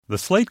The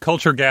Slate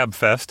Culture Gab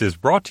Fest is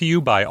brought to you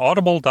by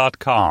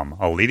Audible.com,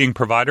 a leading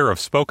provider of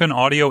spoken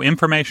audio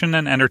information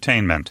and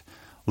entertainment.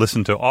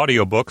 Listen to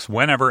audiobooks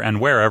whenever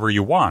and wherever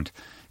you want.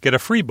 Get a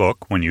free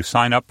book when you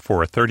sign up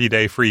for a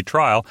 30-day free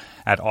trial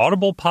at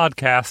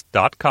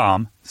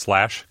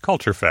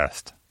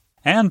audiblepodcast.com/culturefest.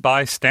 And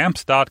by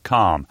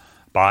Stamps.com.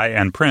 Buy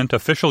and print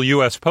official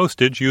U.S.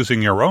 postage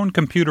using your own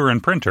computer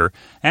and printer,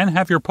 and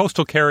have your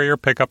postal carrier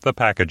pick up the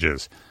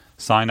packages.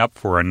 Sign up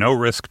for a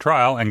no-risk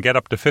trial and get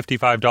up to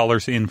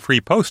 $55 in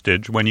free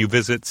postage when you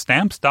visit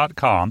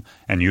Stamps.com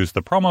and use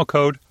the promo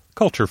code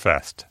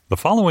CULTUREFEST. The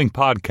following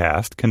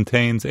podcast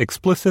contains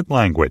explicit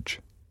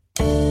language.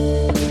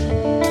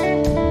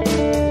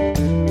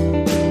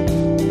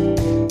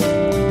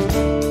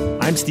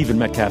 I'm Stephen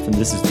Metcalf, and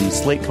this is the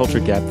Slate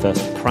Culture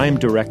Gabfest Prime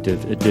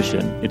Directive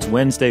Edition. It's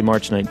Wednesday,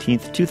 March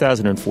 19th,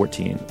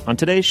 2014. On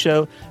today's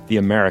show, The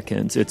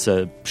Americans. It's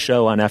a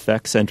show on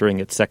FX entering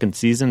its second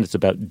season. It's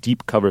about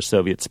deep-cover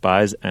Soviet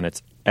spies, and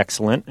it's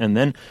excellent. And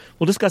then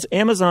we'll discuss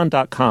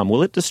Amazon.com.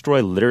 Will it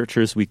destroy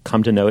literature as we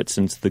come to know it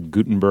since the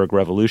Gutenberg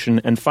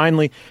Revolution? And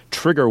finally,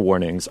 trigger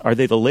warnings. Are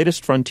they the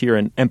latest frontier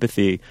in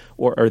empathy,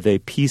 or are they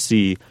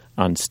PC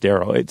on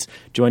steroids?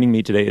 Joining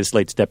me today is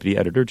Slate's deputy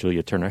editor,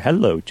 Julia Turner.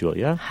 Hello,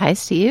 Julia. Hi,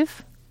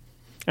 Steve.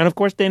 And, of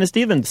course, Dana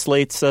Stevens,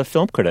 Slate's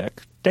film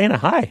critic. Dana,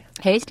 hi.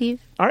 Hey, Steve.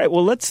 All right,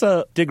 well, let's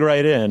dig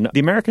right in. The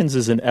Americans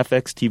is an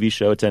FX TV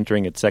show. It's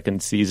entering its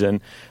second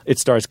season. It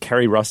stars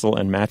Kerry Russell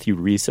and Matthew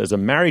Rhys as a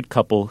married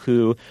couple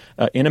who,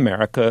 in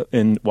America,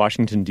 in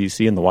Washington,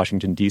 D.C., in the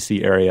Washington,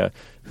 D.C. area,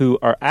 who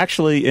are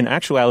actually, in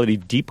actuality,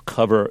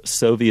 deep-cover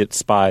Soviet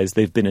spies.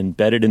 They've been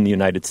embedded in the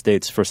United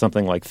States for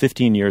something like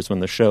 15 years when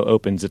the show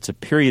opens. It's a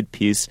period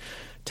piece.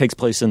 Takes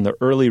place in the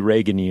early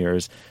Reagan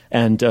years,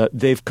 and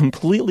they've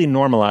completely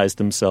normalized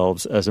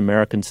themselves as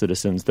American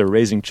citizens. They're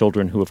raising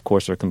children who, of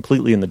course, are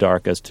completely in the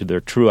dark as to their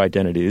true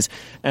identities.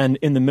 And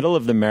in the middle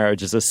of the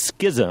marriage is a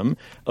schism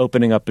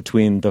opening up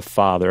between the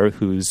father,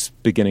 who's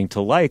beginning to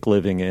like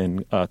living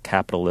in a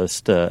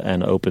capitalist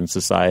and open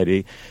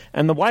society,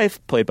 and the wife,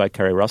 played by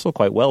Kerry Russell,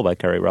 quite well by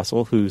Kerry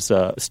Russell, who's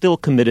still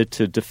committed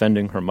to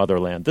defending her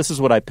motherland. This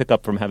is what I pick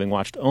up from having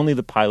watched only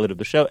the pilot of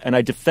the show, and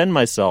I defend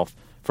myself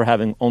for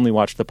having only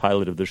watched the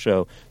pilot of the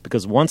show,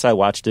 because once I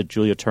watched it,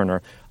 Julia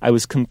Turner, I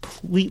was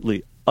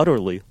completely,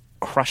 utterly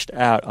crushed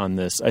out on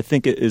this. I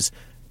think it is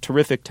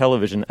terrific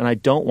television, and I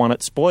don't want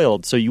it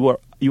spoiled. So you are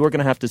going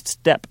to have to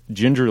step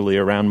gingerly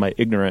around my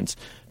ignorance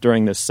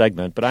during this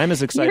segment. But I'm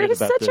as excited about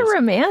this. You're such a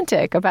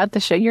romantic about the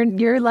show.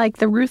 You're like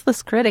the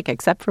ruthless critic,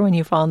 except for when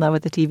you fall in love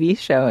with the TV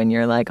show, and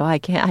you're like, oh, I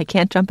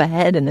can't jump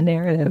ahead in the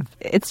narrative.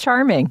 It's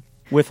charming.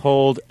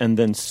 Withhold and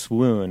then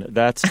swoon.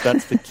 That's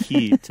the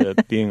key to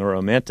being a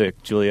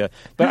romantic, Julia.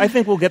 But I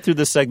think we'll get through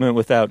this segment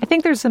without... I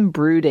think there's some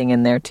brooding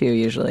in there, too,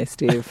 usually,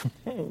 Steve.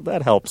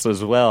 That helps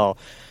as well.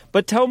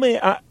 But tell me,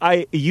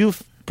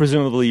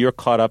 you're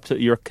caught up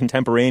to... You're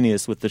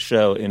contemporaneous with the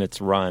show in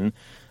its run.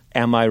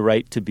 Am I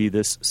right to be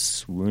this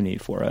swoony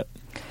for it?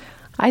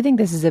 I think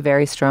this is a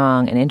very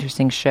strong and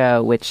interesting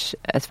show, which,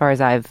 as far as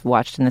I've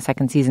watched in the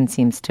second season,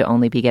 seems to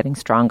only be getting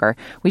stronger.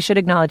 We should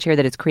acknowledge here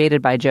that it's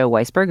created by Joe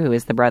Weisberg, who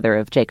is the brother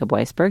of Jacob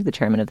Weisberg, the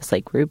chairman of the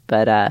Slate Group.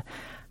 But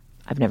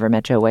I've never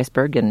met Joe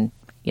Weisberg, and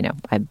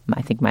I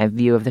think my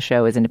view of the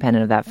show is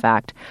independent of that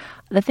fact.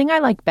 The thing I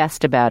like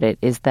best about it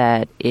is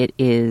that it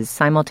is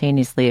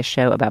simultaneously a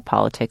show about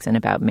politics and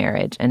about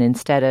marriage. And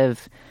instead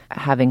of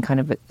having kind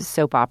of a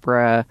soap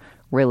opera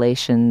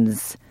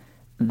relations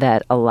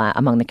that allow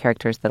among the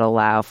characters that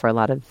allow for a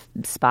lot of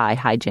spy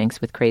hijinks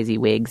with crazy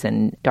wigs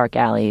and dark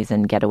alleys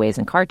and getaways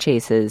and car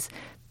chases,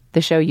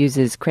 the show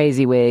uses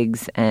crazy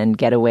wigs and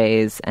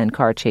getaways and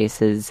car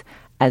chases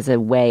as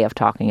a way of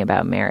talking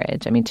about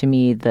marriage. I mean, to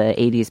me, the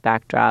 80s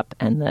backdrop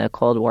and the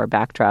Cold War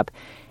backdrop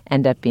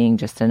end up being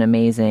just an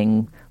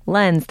amazing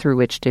lens through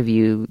which to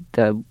view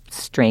the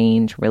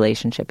strange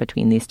relationship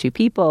between these two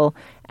people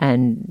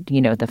and,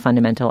 the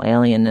fundamental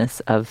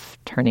alienness of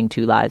turning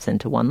two lives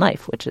into one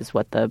life, which is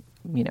what the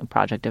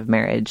project of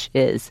marriage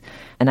is.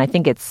 And I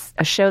think it's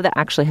a show that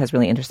actually has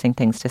really interesting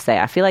things to say.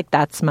 I feel like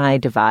that's my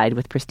divide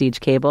with prestige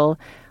cable.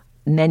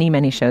 Many,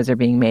 many shows are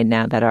being made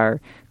now that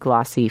are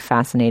glossy,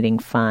 fascinating,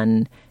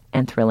 fun,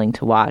 and thrilling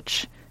to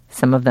watch.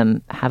 Some of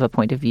them have a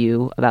point of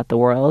view about the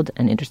world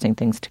and interesting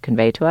things to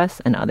convey to us,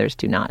 and others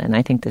do not. And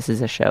I think this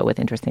is a show with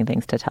interesting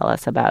things to tell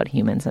us about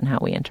humans and how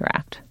we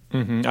interact.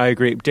 Mm-hmm. I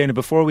agree. Dana,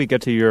 before we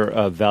get to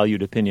your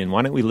valued opinion,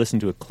 why don't we listen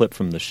to a clip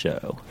from the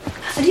show?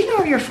 Do you know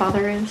where your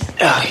father is?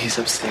 Oh, he's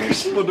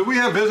upstairs. Well, do we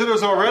have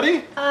visitors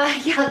already?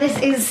 Yeah, this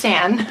is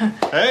Stan.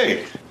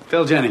 Hey.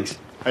 Phil Jennings.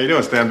 How you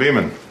doing, Stan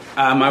Beeman?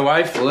 My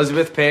wife,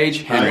 Elizabeth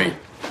Page Henry.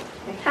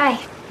 Hi.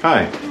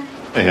 Hi.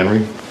 Hey,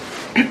 Henry.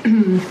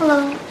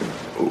 Hello.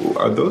 Ooh,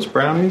 are those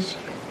brownies?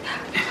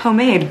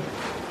 Homemade.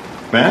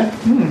 Matt?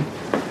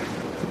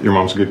 Your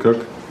mom's a good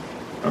cook?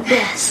 Okay.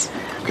 Yes.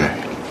 Okay.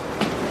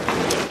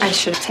 I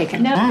should have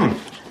taken note.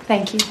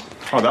 Thank you.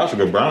 Oh, that's a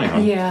good brownie, huh?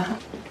 Yeah.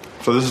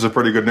 So this is a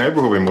pretty good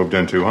neighborhood we moved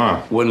into,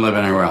 huh? Wouldn't live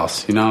anywhere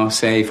else.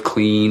 Safe,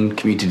 clean,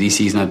 commute to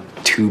D.C. is not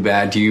too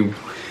bad. Do you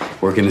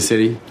work in the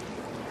city?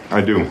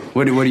 I do.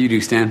 What do you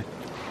do, Stan?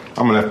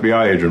 I'm an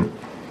FBI agent.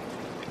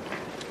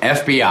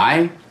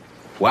 FBI?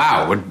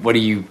 Wow. What do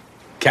you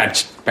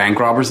catch bank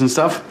robbers and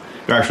stuff?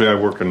 Actually, I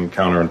work in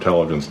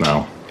counterintelligence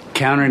now.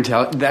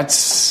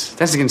 Counterintelligence?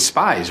 That's against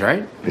spies,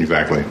 right?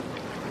 Exactly.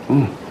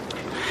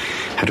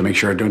 Have to make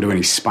sure I don't do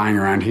any spying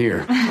around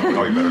here.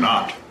 Oh, you better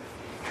not.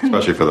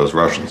 Especially for those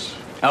Russians.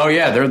 Oh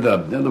yeah, they're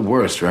the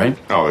worst, right?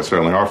 Oh, they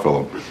certainly are,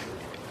 Philip.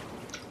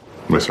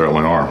 They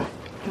certainly are.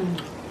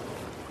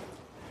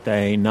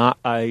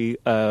 I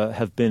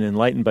have been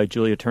enlightened by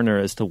Julia Turner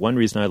as to one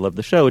reason I love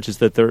the show, which is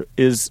that there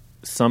is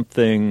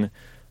something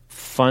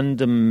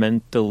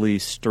fundamentally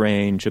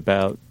strange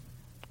about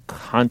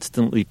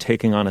constantly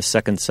taking on a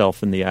second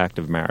self in the act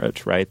of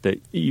marriage, right?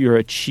 That you're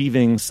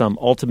achieving some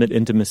ultimate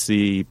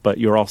intimacy, but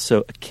you're also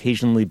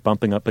occasionally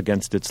bumping up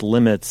against its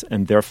limits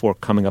and therefore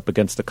coming up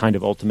against a kind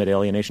of ultimate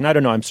alienation. I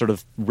don't know, I'm sort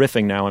of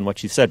riffing now on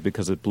what you said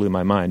because it blew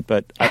my mind,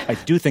 but I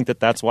do think that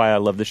that's why I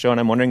love the show, and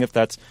I'm wondering if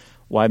that's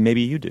why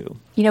maybe you do.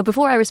 You know,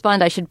 before I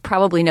respond, I should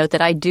probably note that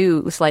I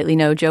do slightly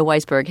know Joe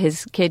Weisberg.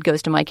 His kid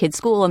goes to my kid's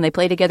school, and they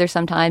play together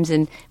sometimes,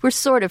 and we're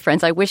sort of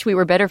friends. I wish we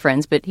were better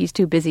friends, but he's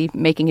too busy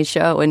making his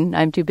show, and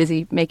I'm too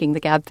busy making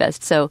the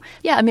Gabfest. So,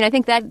 yeah, I mean, I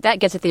think that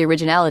gets at the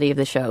originality of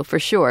the show, for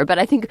sure. But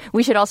I think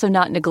we should also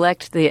not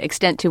neglect the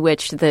extent to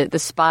which the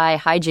spy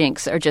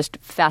hijinks are just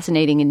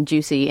fascinating and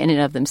juicy in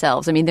and of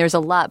themselves. I mean, there's a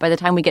lot. By the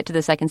time we get to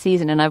the second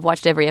season, and I've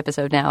watched every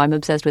episode now, I'm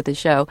obsessed with this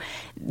show.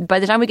 By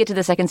the time we get to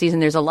the second season,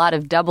 there's a lot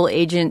of double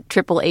agent,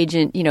 triple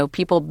agent,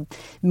 people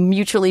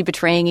mutually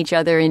betraying each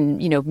other in,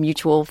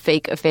 mutual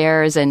fake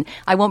affairs. And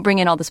I won't bring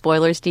in all the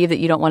spoilers, Steve, that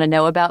you don't want to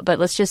know about, but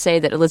let's just say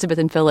that Elizabeth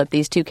and Philip,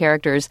 these two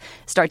characters,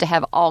 start to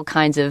have all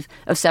kinds of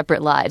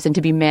separate lives and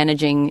to be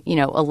managing,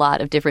 a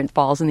lot of different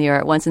balls in the air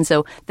at once. And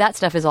so that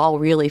stuff is all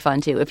really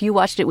fun, too. If you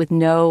watched it with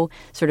no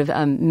sort of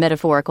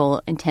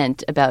metaphorical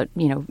intent about,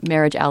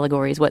 marriage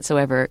allegories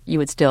whatsoever, you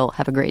would still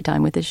have a great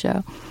time with this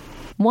show.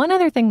 One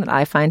other thing that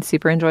I find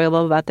super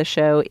enjoyable about the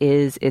show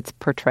is its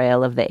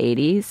portrayal of the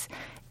 80s.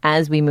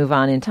 As we move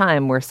on in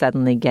time, we're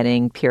suddenly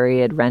getting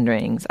period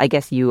renderings. I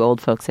guess you old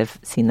folks have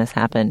seen this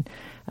happen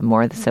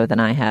more so than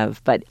I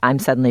have, but I'm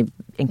suddenly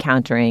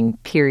encountering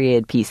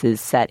period pieces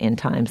set in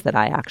times that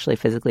I actually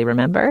physically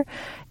remember.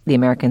 The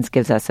Americans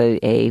gives us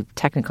a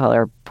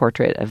Technicolor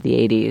portrait of the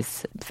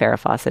 80s, Farrah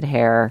Fawcett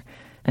hair,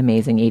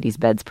 amazing 80s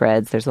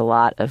bedspreads. There's a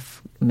lot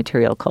of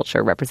material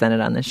culture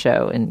represented on the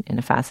show in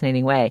a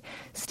fascinating way.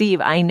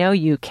 Steve, I know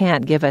you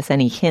can't give us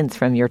any hints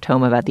from your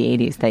tome about the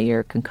 80s that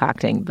you're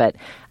concocting, but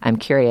I'm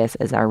curious,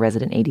 as our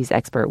resident 80s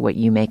expert, what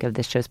you make of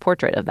this show's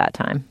portrait of that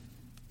time.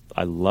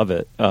 I love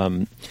it.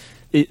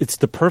 It's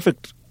the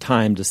perfect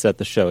time to set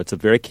the show. It's a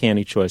very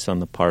canny choice on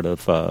the part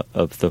of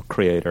the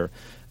creator.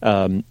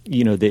 The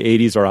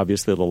 80s are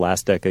obviously the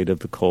last decade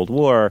of the Cold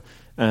War.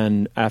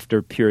 And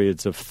after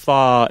periods of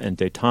thaw and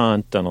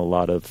détente and a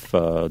lot of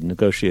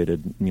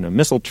negotiated,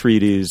 missile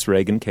treaties,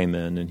 Reagan came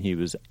in and he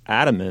was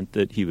adamant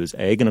that he was,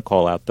 A, going to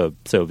call out the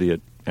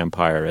Soviet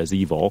empire as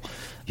evil.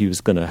 He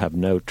was going to have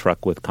no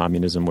truck with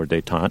communism or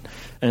détente.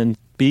 And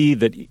B,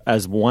 that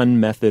as one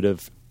method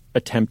of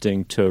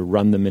attempting to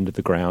run them into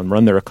the ground,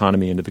 run their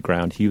economy into the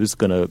ground, he was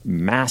going to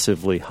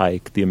massively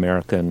hike the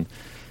American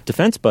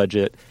defense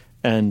budget.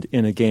 And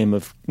in a game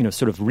of,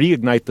 sort of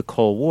reignite the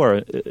Cold War,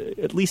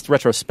 at least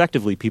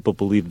retrospectively, people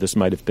believe this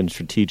might have been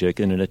strategic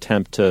in an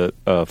attempt to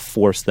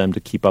force them to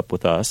keep up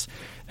with us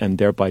and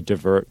thereby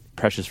divert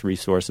precious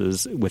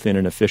resources within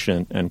an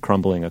efficient and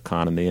crumbling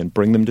economy and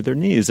bring them to their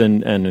knees.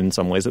 And in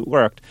some ways it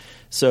worked.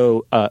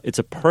 So it's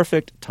a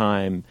perfect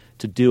time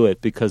to do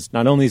it because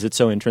not only is it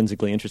so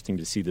intrinsically interesting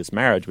to see this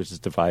marriage, which is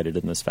divided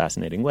in this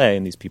fascinating way,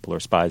 and these people are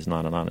spies and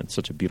on and on. It's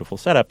such a beautiful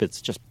setup.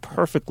 It's just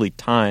perfectly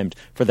timed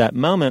for that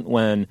moment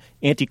when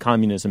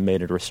anti-communism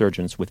made a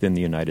resurgence within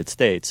the United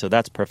States. So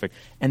that's perfect.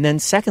 And then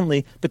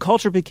secondly, the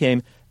culture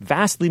became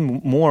vastly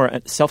more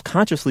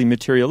self-consciously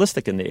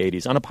materialistic in the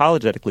 80s,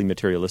 unapologetically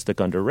materialistic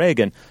under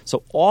Reagan.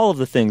 So all of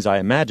the things I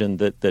imagine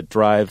that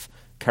drive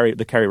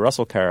the Carrie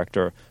Russell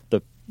character,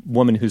 the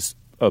woman who's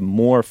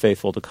more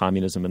faithful to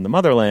communism in the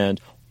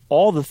motherland,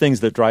 all the things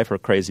that drive her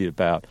crazy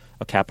about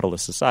a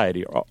capitalist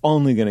society are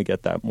only going to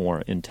get that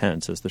more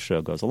intense as the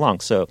show goes along.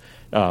 So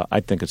I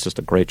think it's just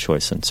a great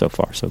choice, and so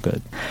far, so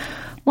good.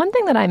 One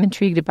thing that I'm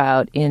intrigued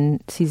about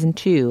in season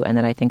 2 and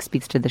that I think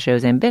speaks to the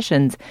show's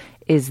ambitions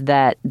is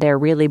that they're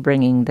really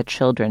bringing the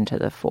children to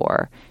the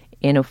fore.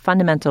 In a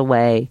fundamental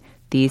way,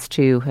 these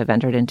two have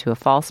entered into a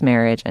false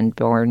marriage and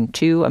born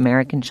 2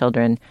 American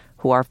children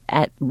who are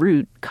at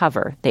root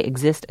cover. They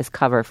exist as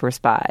cover for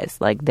spies.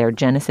 Like their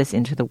genesis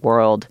into the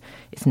world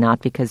is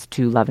not because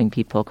 2 loving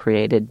people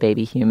created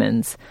baby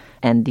humans.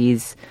 And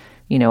these,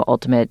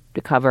 ultimate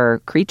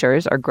cover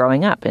creatures are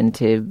growing up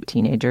into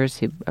teenagers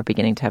who are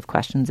beginning to have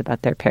questions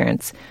about their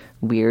parents'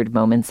 weird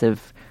moments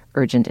of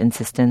urgent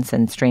insistence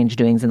and strange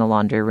doings in the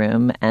laundry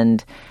room.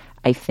 And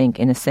I think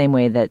in the same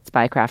way that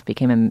spycraft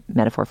became a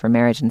metaphor for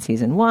marriage in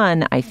season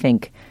 1, I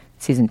think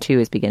season 2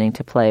 is beginning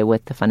to play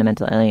with the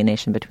fundamental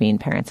alienation between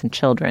parents and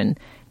children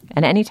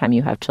And anytime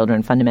you have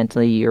children,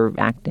 fundamentally, you're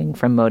acting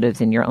from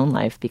motives in your own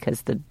life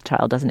because the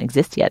child doesn't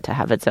exist yet to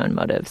have its own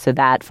motives. So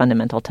that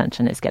fundamental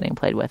tension is getting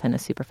played with in a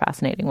super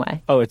fascinating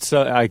way. Oh,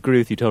 I agree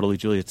with you totally,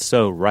 Julie. It's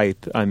so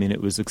ripe. I mean,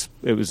 it was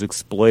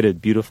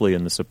exploited beautifully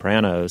in The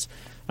Sopranos.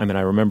 I mean,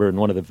 I remember in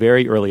one of the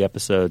very early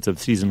episodes of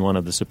season 1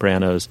 of The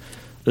Sopranos,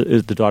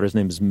 the daughter's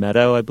name is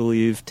Meadow, I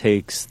believe,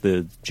 takes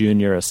the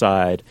junior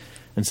aside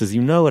and says,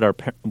 "You know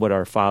what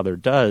our father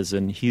does,"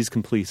 and he's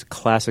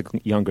classic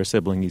younger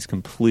sibling. He's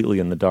completely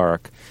in the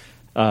dark,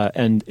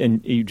 and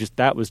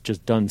that was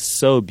just done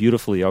so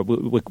beautifully.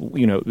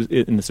 You know,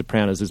 in The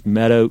Sopranos, is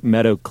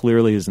Meadow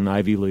clearly is an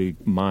Ivy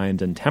League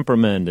mind and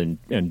temperament,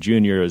 and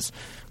Junior is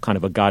kind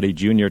of a Gotti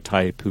Jr.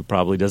 type who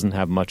probably doesn't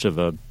have much of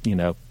a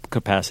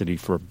capacity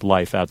for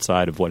life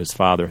outside of what his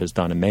father has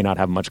done, and may not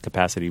have much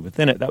capacity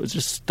within it. That was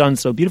just done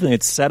so beautifully.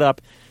 It's set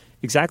up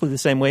exactly the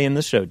same way in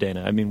this show,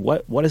 Dana. I mean,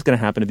 what is going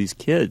to happen to these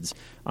kids?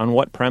 On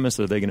what premise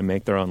are they going to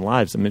make their own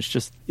lives? I mean,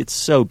 it's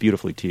so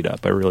beautifully teed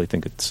up. I really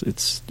think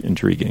it's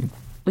intriguing.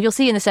 Well, you'll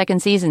see in the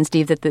second season,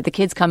 Steve, that the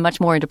kids come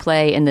much more into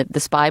play in the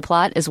spy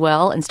plot as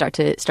well, and start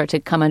to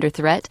come under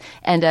threat.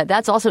 And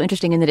that's also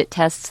interesting in that it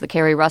tests the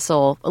Carrie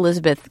Russell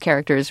Elizabeth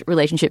character's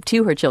relationship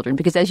to her children,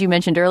 because as you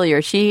mentioned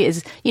earlier, she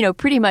is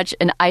pretty much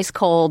an ice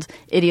cold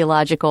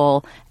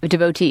ideological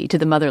devotee to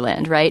the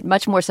motherland, right?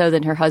 Much more so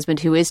than her husband,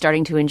 who is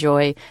starting to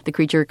enjoy the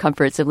creature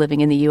comforts of living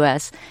in the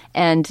U.S.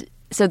 And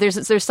so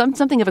there's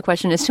something of a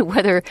question as to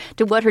what her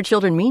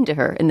children mean to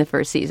her in the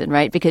first season,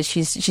 right? Because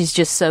she's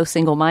just so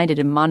single-minded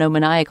and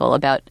monomaniacal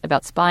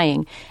about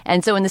spying.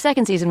 And so in the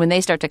second season, when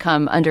they start to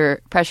come under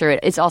pressure,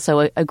 it's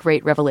also a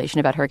great revelation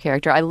about her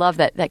character. I love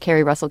that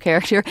Carrie Russell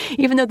character,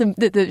 even though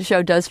the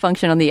show does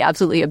function on the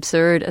absolutely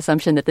absurd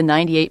assumption that the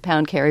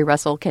 98-pound Carrie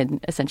Russell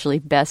can essentially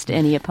best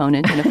any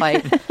opponent in a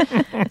fight.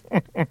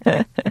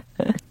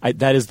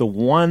 That is the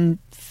one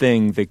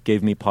thing that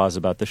gave me pause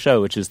about the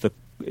show, which is the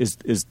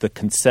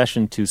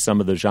concession to some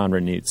of the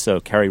genre needs. So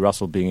Carrie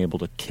Russell being able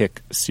to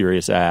kick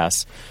serious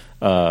ass.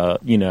 I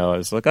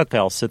was like, okay,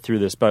 I'll sit through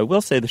this. But I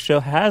will say the show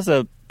has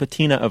a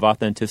patina of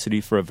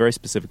authenticity for a very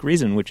specific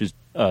reason, which is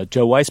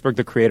Joe Weisberg,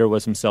 the creator,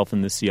 was himself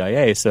in the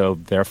CIA. So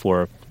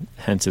therefore,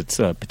 hence its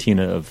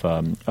patina of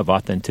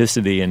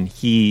authenticity. And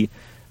he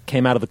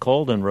came out of the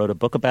cold and wrote a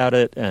book about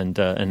it, and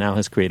now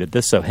has created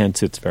this, so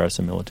hence its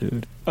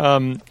verisimilitude.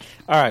 All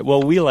right,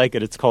 well, we like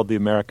it. It's called The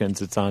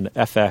Americans. It's on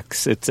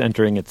FX. It's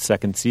entering its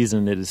second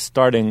season. It is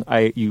starting.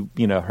 You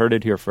heard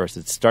it here first.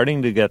 It's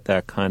starting to get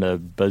that kind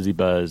of buzzy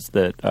buzz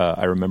that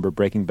I remember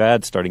Breaking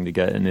Bad starting to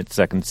get in its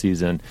second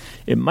season.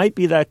 It might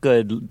be that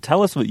good.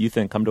 Tell us what you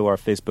think. Come to our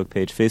Facebook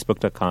page,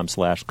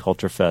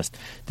 facebook.com/culturefest.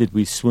 Did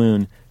we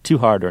swoon too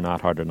hard or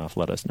not hard enough?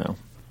 Let us know.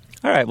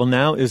 All right, well,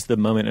 now is the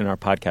moment in our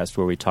podcast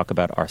where we talk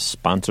about our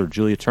sponsor,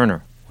 Julia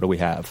Turner. What do we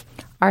have?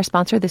 Our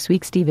sponsor this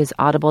week, Steve, is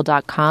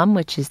Audible.com,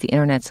 which is the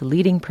Internet's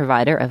leading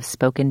provider of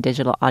spoken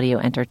digital audio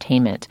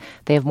entertainment.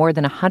 They have more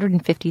than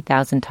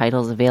 150,000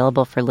 titles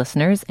available for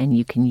listeners, and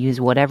you can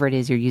use whatever it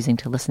is you're using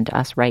to listen to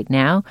us right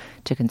now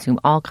to consume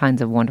all kinds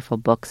of wonderful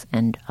books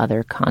and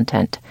other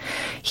content.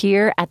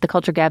 Here at the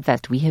Culture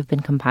Gabfest, we have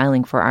been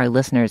compiling for our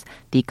listeners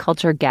the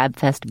Culture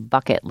Gabfest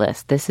bucket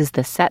list. This is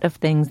the set of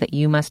things that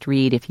you must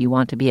read if you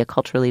want to be a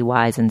culturally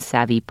wise and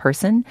savvy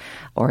person,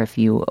 or if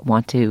you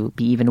want to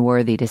be even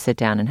worthy to sit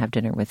down and have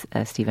dinner with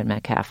Stephen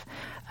Metcalf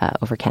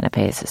over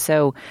canapes.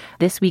 So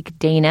this week,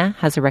 Dana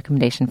has a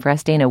recommendation for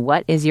us. Dana,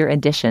 what is your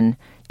addition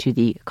to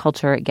the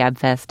Culture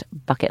Gabfest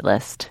bucket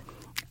list?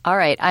 All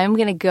right, I'm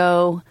going to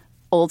go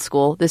old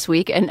school this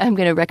week, and I'm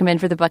going to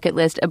recommend for the bucket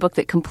list a book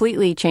that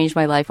completely changed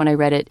my life when I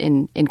read it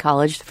in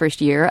college the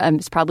first year.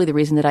 It's probably the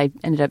reason that I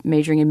ended up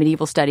majoring in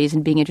medieval studies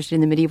and being interested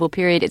in the medieval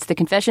period. It's The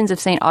Confessions of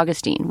St.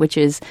 Augustine, which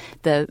is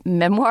the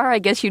memoir, I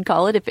guess you'd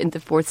call it, if in the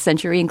 4th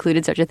century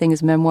included such a thing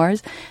as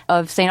memoirs,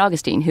 of St.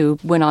 Augustine, who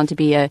went on to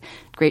be a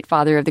great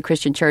father of the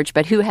Christian church,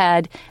 but who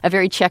had a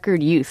very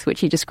checkered youth, which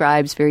he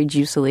describes very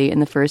juicily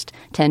in the first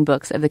 10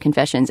 books of the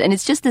Confessions. And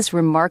it's just this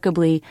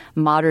remarkably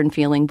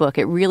modern-feeling book.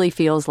 It really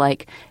feels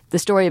like the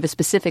story of a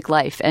specific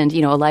life, and,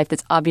 a life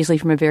that's obviously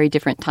from a very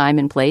different time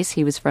and place.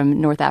 He was from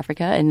North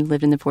Africa and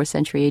lived in the 4th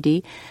century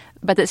AD.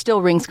 But that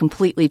still rings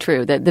completely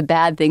true. That the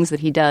bad things that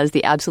he does,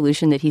 the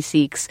absolution that he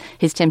seeks,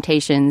 his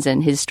temptations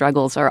and his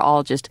struggles are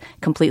all just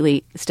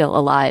completely still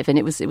alive. And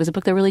it was a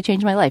book that really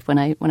changed my life when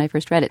I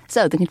first read it.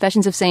 So, The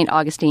Confessions of St.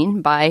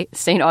 Augustine by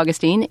St.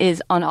 Augustine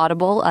is on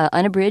Audible,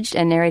 unabridged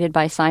and narrated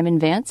by Simon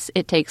Vance.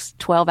 It takes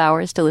 12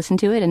 hours to listen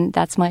to it, and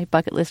that's my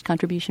bucket list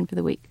contribution for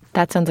the week.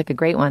 That sounds like a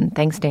great one.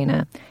 Thanks,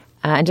 Dana.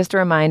 And just a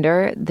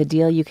reminder, the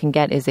deal you can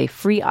get is a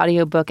free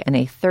audiobook and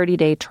a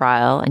 30-day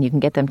trial, and you can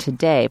get them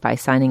today by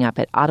signing up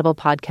at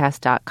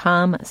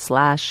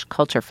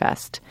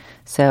audiblepodcast.com/culturefest.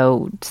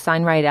 So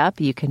sign right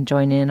up. You can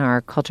join in our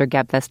Culture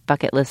Gabfest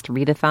bucket list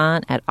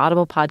readathon at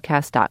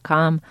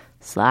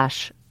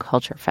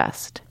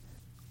audiblepodcast.com/culturefest.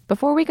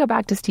 Before we go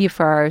back to Steve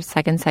for our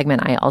second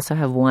segment, I also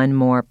have one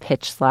more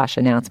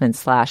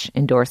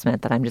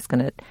pitch/announcement/endorsement that I'm just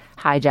going to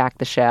hijack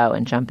the show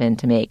and jump in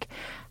to make.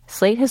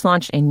 Slate has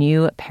launched a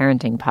new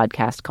parenting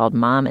podcast called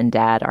Mom and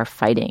Dad Are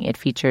Fighting. It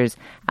features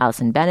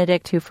Allison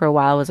Benedict, who for a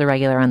while was a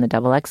regular on the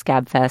XX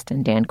Gabfest,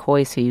 and Dan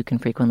Coyce, who you can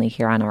frequently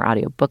hear on our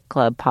Audio Book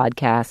Club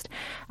podcast.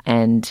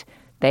 And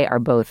they are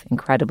both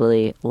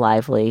incredibly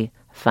lively,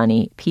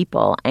 funny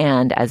people.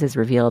 And as is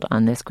revealed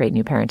on this great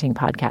new parenting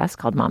podcast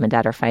called Mom and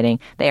Dad Are Fighting,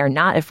 they are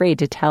not afraid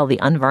to tell the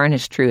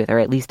unvarnished truth, or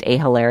at least a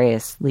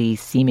hilariously,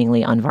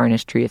 seemingly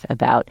unvarnished truth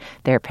about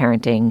their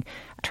parenting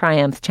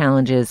triumphs,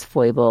 challenges,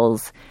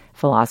 foibles,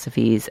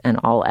 philosophies, and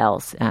all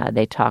else.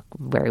 They talk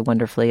very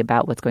wonderfully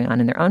about what's going on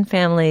in their own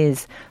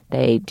families.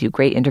 They do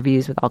great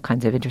interviews with all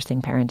kinds of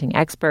interesting parenting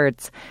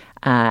experts.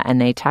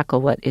 And they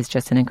tackle what is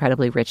just an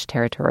incredibly rich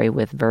territory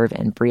with verve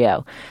and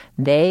brio.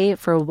 They,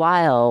 for a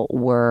while,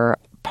 were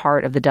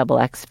part of the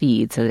XX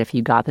feed, so that if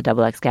you got the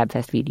XX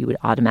Gabfest feed, you would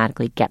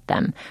automatically get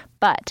them.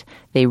 But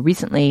they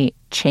recently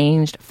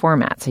changed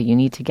format, so you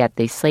need to get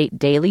the Slate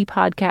Daily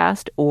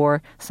podcast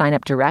or sign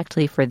up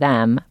directly for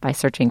them by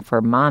searching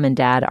for Mom and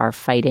Dad Are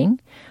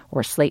Fighting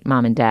or Slate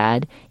Mom and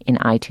Dad in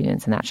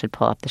iTunes, and that should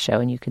pull up the show,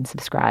 and you can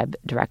subscribe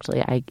directly.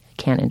 I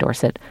can't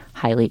endorse it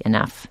highly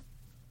enough.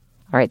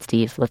 All right,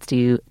 Steve, let's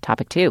do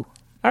topic 2.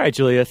 All right,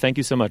 Julia, thank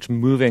you so much.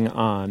 Moving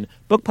on.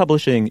 Book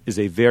publishing is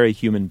a very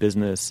human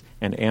business,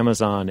 and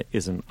Amazon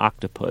is an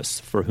octopus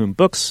for whom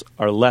books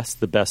are less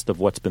the best of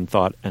what's been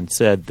thought and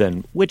said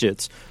than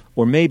widgets,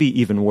 or maybe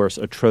even worse,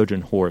 a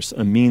Trojan horse,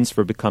 a means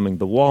for becoming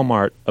the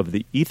Walmart of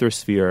the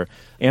ethersphere.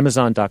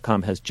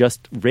 Amazon.com has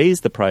just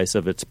raised the price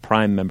of its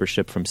Prime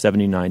membership from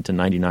 $79 to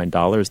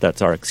 $99.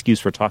 That's our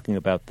excuse for talking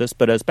about this.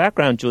 But as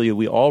background, Julia,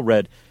 we all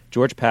read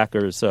George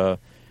Packer's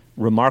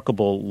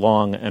remarkable,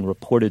 long, and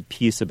reported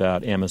piece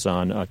about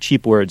Amazon.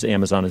 Cheap words,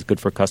 Amazon is good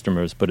for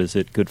customers, but is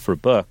it good for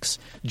books?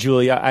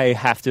 Julia, I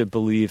have to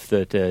believe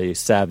that a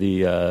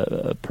savvy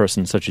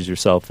person such as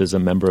yourself is a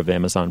member of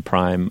Amazon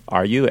Prime.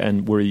 Are you?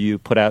 And were you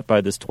put out by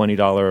this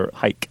 $20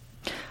 hike?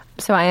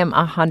 So I am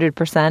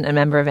 100% a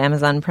member of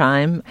Amazon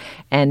Prime,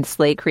 and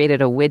Slate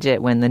created a widget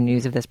when the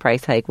news of this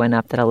price hike went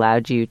up that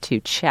allowed you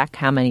to check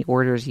how many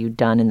orders you'd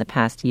done in the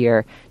past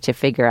year to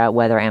figure out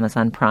whether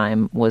Amazon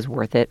Prime was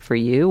worth it for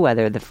you,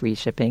 whether the free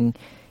shipping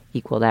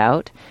equaled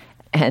out.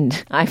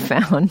 And I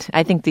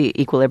think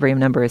the equilibrium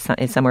number is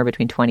somewhere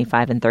between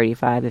 25 and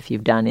 35. If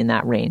you've done in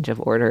that range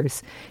of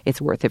orders, it's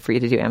worth it for you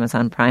to do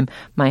Amazon Prime.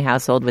 My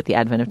household, with the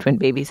advent of twin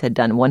babies, had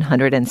done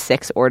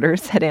 106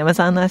 orders at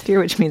Amazon last year,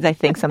 which means I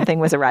think something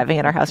was arriving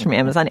at our house from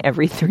Amazon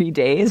every 3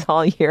 days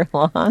all year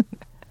long.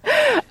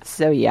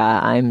 So yeah,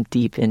 I'm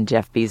deep in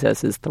Jeff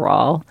Bezos's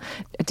thrall.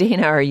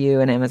 Dana, are you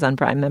an Amazon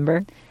Prime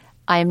member?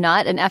 I am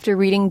not. And after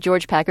reading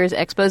George Packer's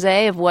expose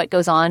of what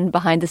goes on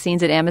behind the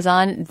scenes at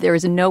Amazon, there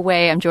is no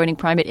way I'm joining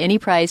Prime at any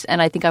price,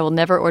 and I think I will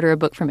never order a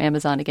book from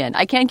Amazon again.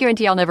 I can't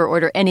guarantee I'll never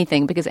order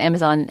anything because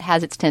Amazon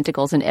has its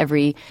tentacles in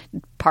every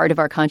part of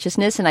our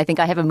consciousness, and I think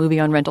I have a movie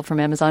on rental from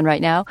Amazon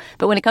right now.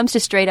 But when it comes to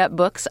straight-up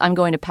books, I'm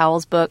going to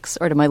Powell's Books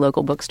or to my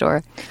local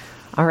bookstore.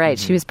 All right.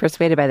 She was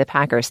persuaded by the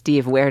Packer.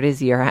 Steve, where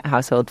does your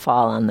household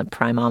fall on the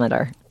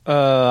Primeometer?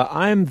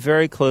 I'm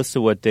very close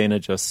to what Dana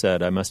just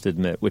said, I must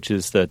admit, which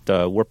is that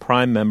we're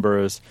Prime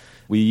members.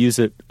 We use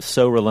it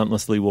so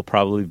relentlessly, we'll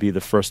probably be the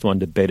first one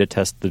to beta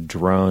test the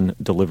drone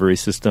delivery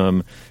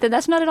system.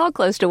 That's not at all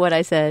close to what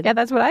I said. Yeah,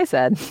 that's what I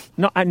said.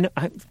 No, I'm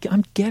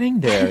getting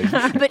there.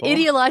 But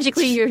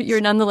ideologically,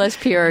 you're nonetheless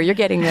pure. You're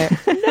getting there.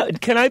 No,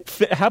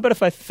 how about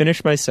if I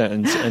finish my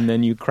sentence and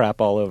then you crap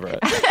all over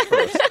it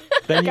first?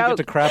 Then you get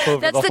to crap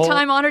over That's the whole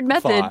time-honored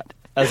method. thought,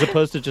 as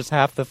opposed to just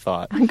half the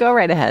thought. Go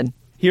right ahead.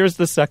 Here's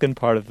the second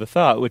part of the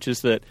thought, which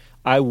is that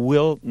I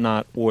will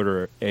not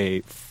order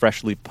a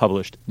freshly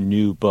published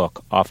new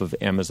book off of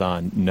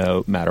Amazon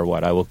no matter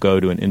what. I will go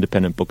to an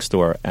independent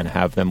bookstore and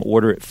have them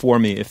order it for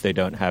me if they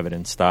don't have it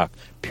in stock.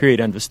 Period.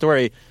 End of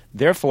story.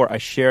 Therefore, I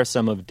share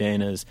some of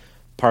Dana's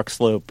Park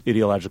Slope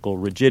ideological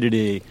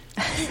rigidity,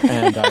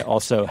 and I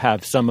also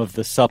have some of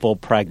the supple,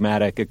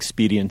 pragmatic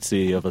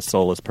expediency of a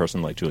soulless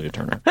person like Julia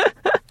Turner.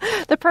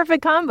 The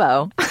perfect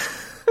combo.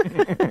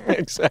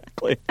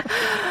 Exactly.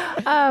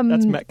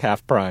 That's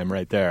Metcalf Prime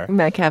right there.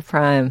 Metcalf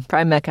Prime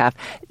Metcalf.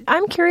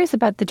 I'm curious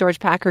about the George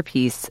Packer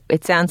piece.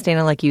 It sounds,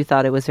 Dana, like you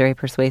thought it was very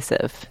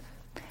persuasive.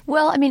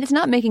 Well, I mean, it's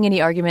not making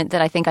any argument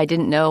that I think I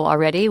didn't know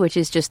already, which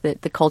is just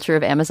that the culture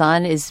of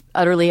Amazon is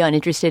utterly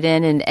uninterested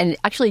in and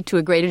actually to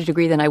a greater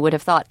degree than I would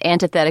have thought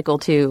antithetical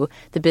to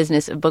the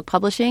business of book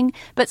publishing.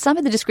 But some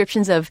of the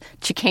descriptions of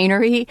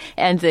chicanery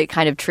and the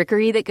kind of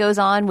trickery that goes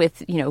on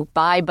with,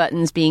 buy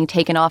buttons being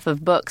taken off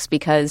of books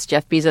because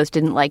Jeff Bezos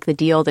didn't like the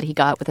deal that he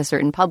got with a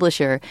certain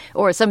publisher,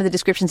 or some of the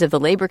descriptions of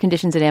the labor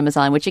conditions at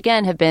Amazon, which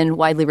again have been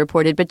widely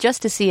reported, but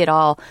just to see it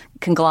all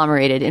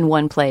conglomerated in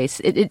one place,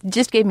 it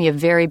just gave me a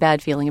very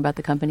bad feeling about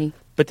the company.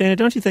 But Dana,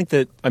 don't you think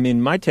that,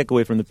 my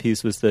takeaway from the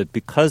piece was that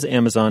because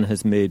Amazon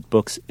has made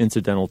books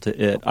incidental to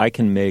it, I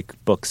can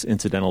make books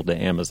incidental to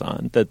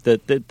Amazon, that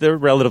they're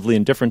relatively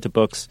indifferent to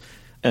books,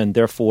 and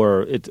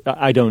therefore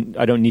I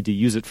don't need to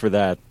use it for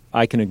that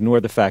I can ignore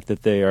the fact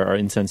that they are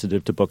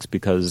insensitive to books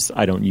because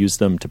I don't use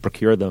them to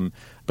procure them.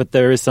 But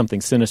there is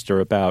something sinister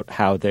about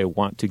how they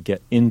want to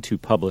get into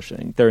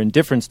publishing. Their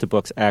indifference to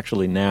books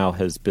actually now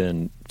has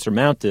been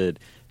surmounted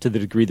to the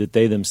degree that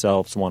they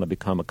themselves want to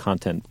become a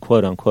content,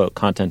 quote-unquote,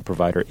 content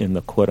provider in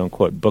the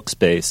quote-unquote book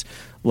space,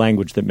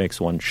 language that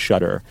makes one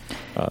shudder.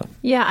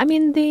 Yeah, I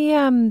mean,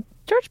 the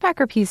George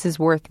Packer piece is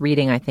worth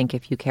reading, I think,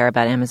 if you care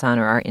about Amazon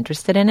or are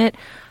interested in it.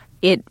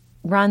 It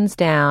runs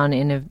down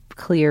in a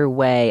clear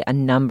way a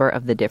number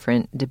of the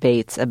different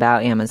debates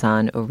about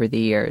Amazon over the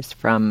years,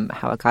 from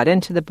how it got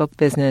into the book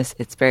business,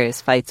 its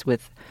various fights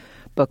with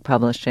book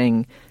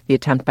publishing, the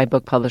attempt by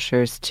book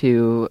publishers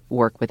to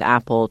work with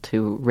Apple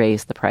to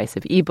raise the price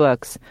of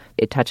ebooks.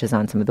 It touches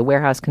on some of the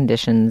warehouse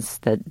conditions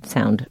that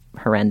sound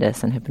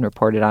horrendous and have been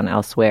reported on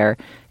elsewhere.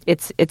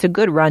 It's a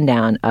good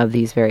rundown of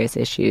these various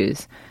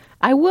issues.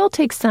 I will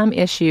take some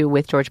issue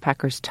with George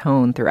Packer's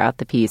tone throughout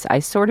the piece. I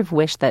sort of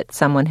wish that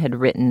someone had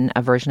written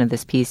a version of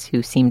this piece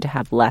who seemed to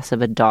have less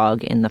of a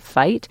dog in the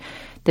fight.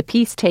 The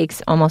piece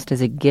takes almost as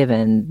a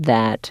given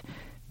that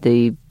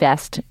the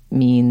best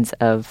means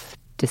of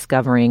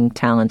discovering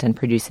talent and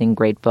producing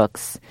great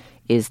books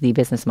is the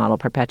business model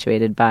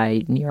perpetuated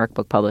by New York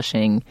Book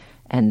Publishing,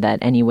 and that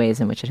any ways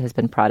in which it has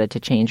been prodded to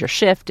change or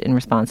shift in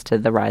response to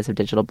the rise of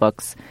digital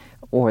books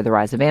or the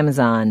rise of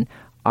Amazon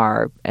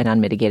are an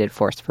unmitigated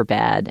force for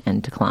bad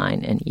and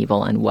decline and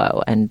evil and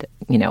woe. And,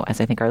 you know,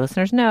 as I think our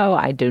listeners know,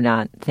 I do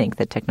not think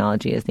that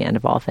technology is the end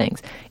of all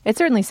things. It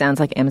certainly sounds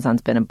like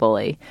Amazon's been a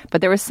bully,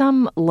 but there was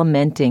some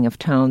lamenting of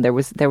tone. There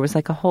was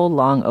like a whole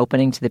long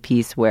opening to the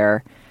piece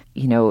where,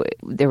 you know,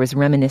 there was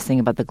reminiscing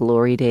about the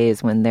glory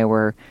days when there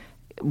were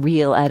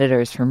real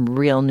editors from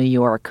real New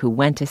York who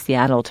went to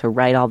Seattle to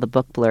write all the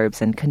book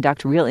blurbs and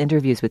conduct real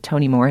interviews with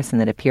Toni Morrison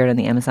that appeared on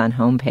the Amazon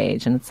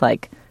homepage. And it's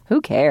like, who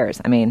cares?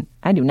 I mean,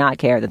 I do not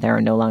care that there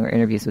are no longer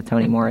interviews with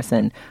Toni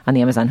Morrison on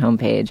the Amazon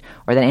homepage,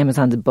 or that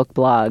Amazon's book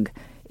blog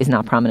is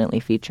not prominently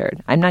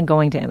featured. I'm not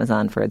going to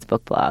Amazon for its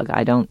book blog.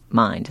 I don't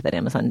mind that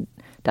Amazon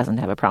doesn't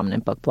have a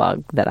prominent book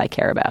blog that I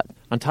care about.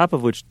 On top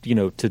of which, you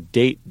know, to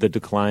date the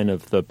decline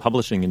of the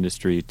publishing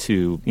industry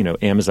to, you know,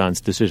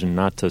 Amazon's decision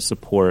not to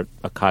support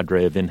a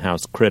cadre of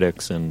in-house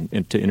critics and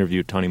to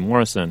interview Toni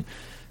Morrison,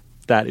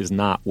 that is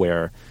not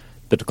where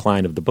the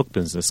decline of the book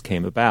business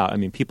came about. I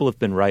mean, people have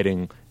been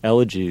writing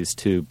elegies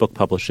to book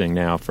publishing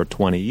now for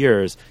 20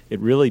 years. It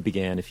really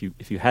began, if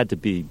you had to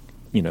be,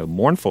 you know,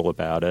 mournful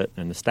about it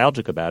and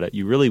nostalgic about it,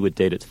 you really would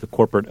date it to the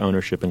corporate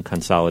ownership and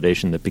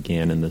consolidation that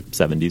began in the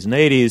 70s and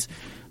 80s.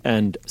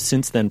 And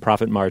since then,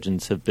 profit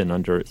margins have been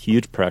under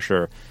huge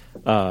pressure,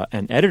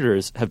 and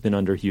editors have been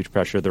under huge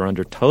pressure. They're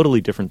under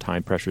totally different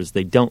time pressures.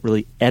 They don't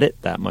really edit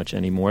that much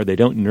anymore. They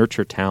don't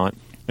nurture talent.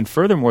 And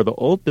furthermore, the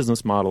old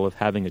business model of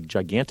having a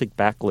gigantic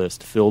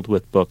backlist filled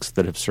with books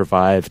that have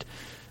survived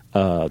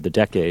the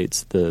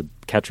decades, the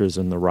Catchers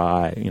in the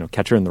Rye, you know,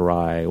 Catcher in the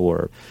Rye,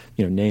 or,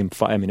 you know, name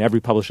five. I mean, every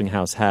publishing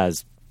house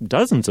has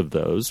dozens of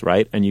those,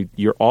 right? And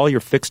all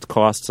your fixed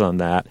costs on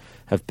that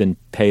have been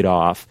paid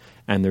off,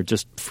 and they're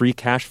just free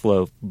cash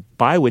flow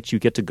by which you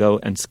get to go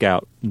and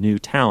scout new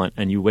talent,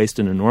 and you waste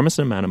an enormous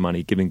amount of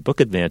money giving book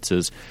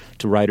advances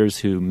to writers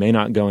who may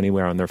not go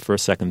anywhere on their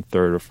first, second,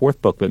 third, or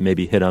fourth book, but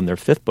maybe hit on their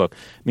fifth book.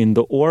 I mean,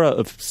 the aura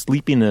of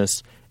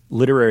sleepiness,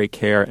 literary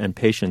care, and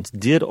patience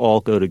did all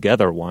go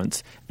together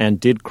once and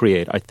did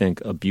create, I think,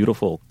 a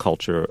beautiful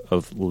culture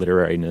of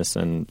literariness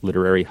and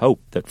literary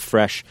hope, that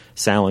fresh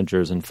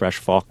Salingers and fresh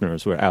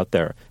Faulkners were out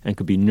there and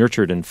could be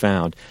nurtured and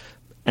found.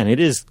 And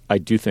it is, I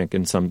do think,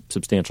 in some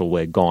substantial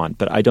way gone.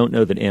 But I don't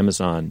know that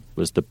Amazon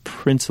was the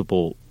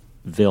principal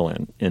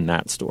villain in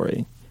that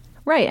story.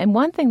 Right. And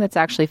one thing that's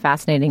actually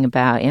fascinating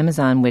about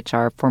Amazon, which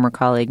our former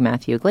colleague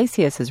Matthew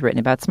Iglesias has written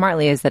about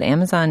smartly, is that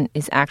Amazon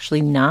is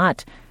actually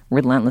not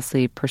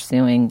relentlessly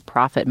pursuing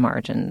profit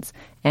margins.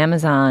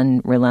 Amazon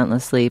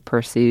relentlessly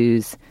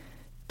pursues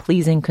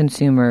pleasing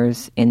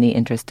consumers in the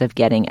interest of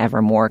getting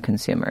ever more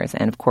consumers.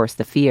 And of course,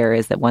 the fear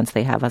is that once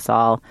they have us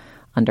all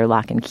under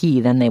lock and key,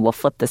 then they will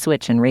flip the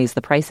switch and raise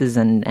the prices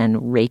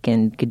and rake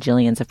in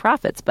gajillions of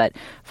profits. But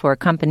for a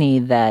company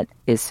that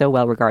is so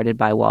well regarded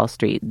by Wall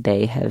Street,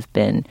 they have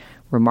been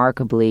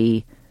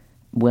remarkably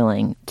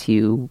willing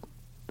to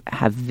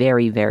have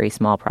very, very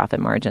small profit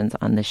margins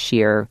on the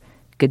sheer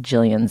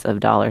gajillions of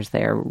dollars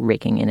they're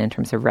raking in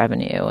terms of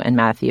revenue. And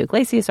Matthew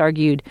Iglesias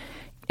argued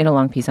in a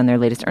long piece on their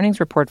latest earnings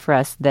report for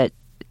us that,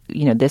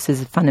 you know, this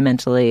is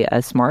fundamentally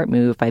a smart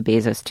move by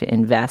Bezos to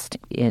invest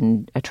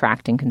in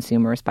attracting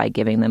consumers by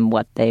giving them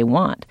what they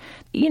want.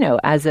 You know,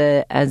 as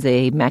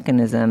a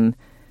mechanism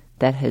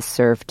that has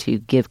served to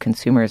give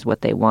consumers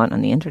what they want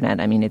on the internet.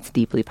 I mean, it's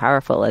deeply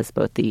powerful, as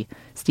both the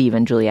Steve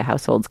and Julia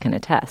households can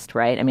attest,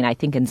 right? I mean, I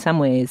think in some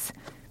ways,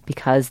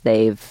 because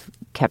they've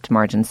kept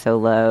margins so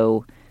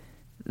low,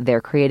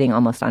 they're creating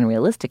almost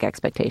unrealistic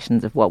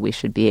expectations of what we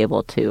should be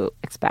able to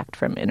expect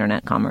from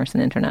internet commerce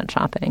and internet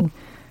shopping.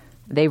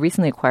 They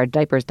recently acquired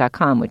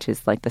Diapers.com, which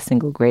is like the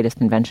single greatest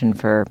invention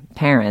for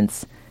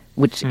parents,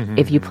 which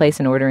if you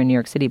place an order in New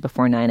York City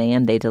before 9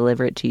 a.m., they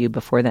deliver it to you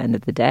before the end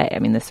of the day. I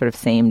mean, this sort of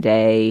same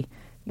day.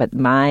 But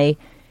my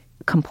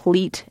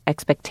complete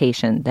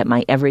expectation that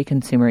my every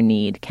consumer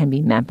need can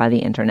be met by the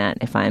internet.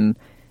 If I'm,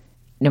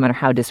 no matter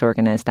how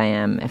disorganized I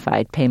am, if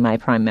I pay my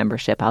Prime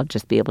membership, I'll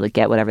just be able to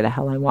get whatever the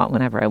hell I want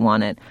whenever I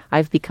want it.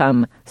 I've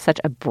become such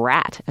a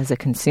brat as a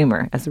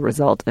consumer as a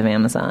result of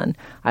Amazon.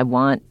 I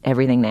want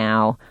everything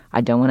now.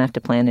 I don't want to have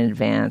to plan in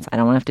advance. I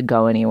don't want to have to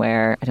go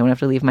anywhere. I don't want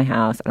to have to leave my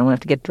house. I don't want to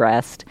have to get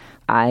dressed.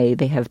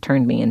 They have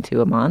turned me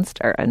into a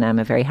monster, and I'm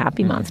a very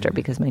happy monster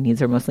because my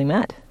needs are mostly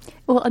met.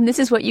 Well, and this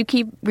is what you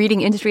keep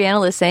reading industry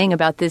analysts saying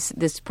about this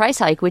price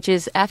hike, which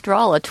is, after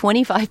all, a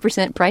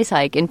 25% price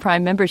hike in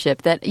Prime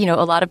membership, that, a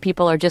lot of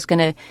people are just going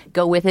to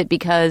go with it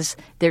because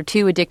they're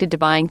too addicted to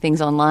buying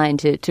things online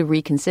to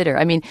reconsider.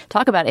 I mean,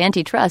 talk about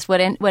antitrust. What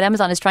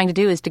Amazon is trying to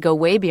do is to go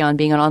way beyond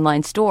being an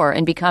online store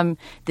and become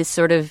this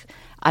sort of,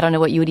 I don't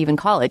know what you would even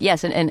call it.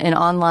 Yes, an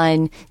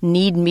online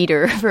need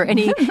meter for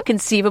any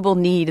conceivable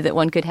need that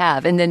one could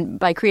have. And then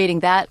by creating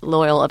that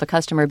loyal of a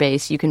customer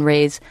base, you can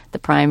raise the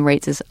Prime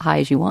rates as high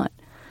as you want.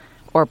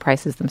 Or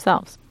prices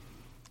themselves.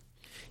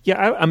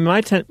 Yeah,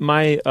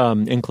 my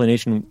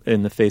inclination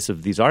in the face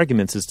of these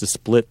arguments is to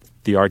split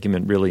the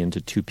argument really into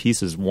two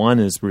pieces. One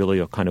is really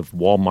a kind of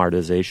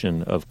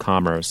Walmartization of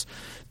commerce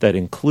that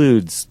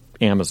includes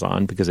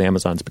Amazon, because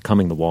Amazon's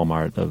becoming the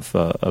Walmart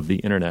of the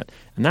internet.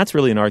 And that's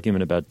really an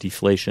argument about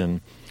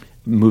deflation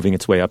moving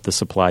its way up the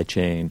supply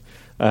chain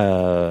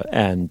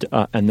and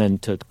then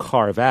to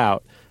carve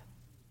out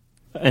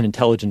an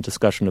intelligent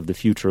discussion of the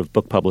future of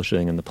book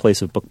publishing and the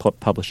place of book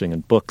publishing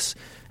and books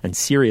and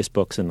serious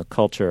books in the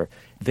culture.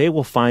 They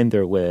will find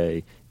their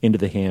way into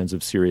the hands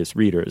of serious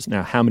readers.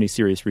 Now, how many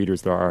serious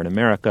readers there are in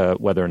America,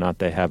 whether or not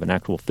they have an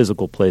actual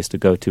physical place to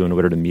go to in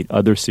order to meet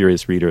other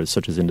serious readers,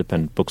 such as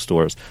independent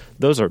bookstores,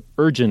 those are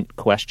urgent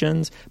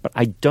questions, but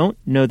I don't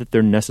know that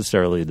they're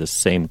necessarily the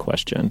same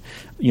question.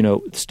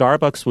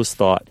 Starbucks was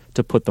thought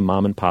to put the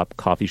mom-and-pop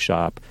coffee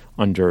shop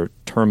under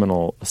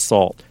terminal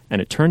assault,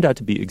 and it turned out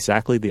to be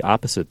exactly the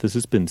opposite. This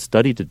has been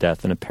studied to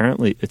death, and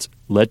apparently it's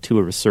led to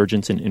a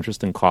resurgence in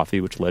interest in coffee,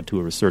 which led to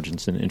a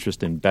resurgence in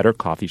interest in better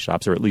coffee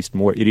shops, or at least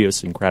more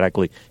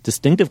idiosyncratically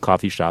distinctive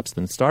coffee shops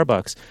than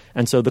Starbucks.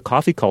 And so the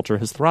coffee culture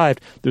has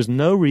thrived. There's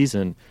no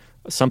reason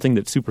something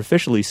that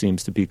superficially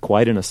seems to be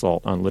quite an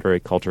assault on literary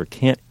culture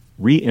can't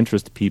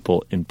reinterest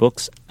people in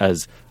books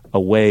as a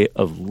way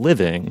of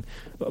living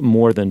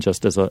more than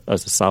just as a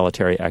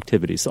solitary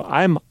activity. So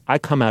I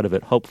come out of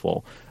it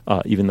hopeful,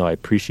 even though I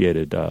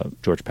appreciated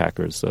George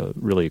Packer's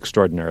really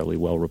extraordinarily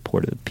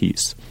well-reported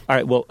piece. All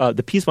right, well,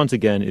 the piece once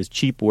again is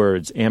Cheap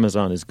Words,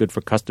 Amazon is Good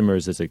for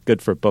Customers, Is It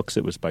Good for Books?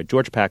 It was by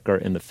George Packer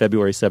in the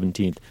February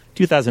 17th,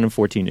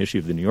 2014 issue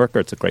of The New Yorker.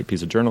 It's a great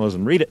piece of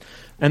journalism. Read it.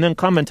 And then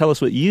come and tell us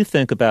what you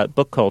think about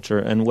book culture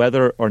and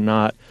whether or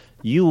not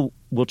you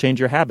will change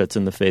your habits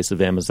in the face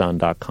of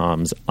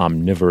Amazon.com's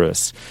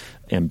omnivorous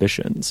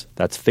ambitions.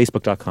 That's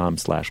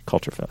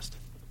Facebook.com/CultureFest.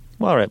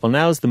 Well, all right. Well,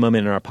 now is the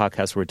moment in our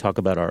podcast where we talk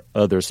about our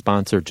other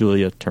sponsor,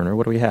 Julia Turner.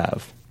 What do we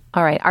have?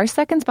 All right. Our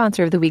second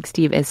sponsor of the week,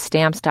 Steve, is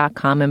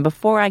Stamps.com. And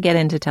before I get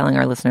into telling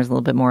our listeners a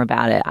little bit more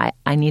about it,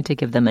 I need to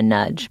give them a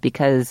nudge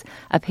because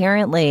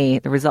apparently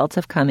the results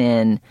have come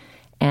in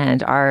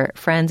and our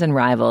friends and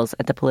rivals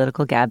at the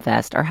Political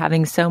Gabfest are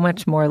having so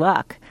much more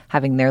luck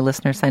having their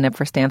listeners sign up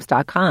for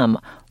Stamps.com.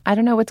 I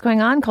don't know what's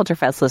going on, Culture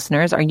Fest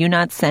listeners. Are you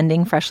not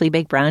sending freshly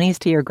baked brownies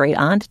to your great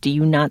aunt? Do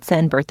you not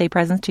send birthday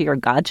presents to your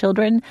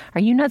godchildren?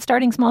 Are you not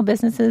starting small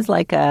businesses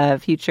like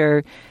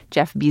future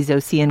Jeff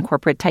Bezosian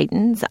corporate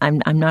titans?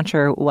 I'm not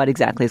sure what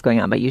exactly is going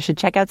on, but you should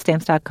check out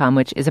Stamps.com,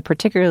 which is a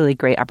particularly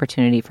great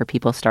opportunity for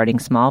people starting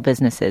small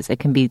businesses. It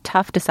can be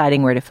tough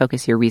deciding where to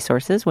focus your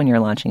resources when you're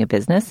launching a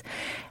business.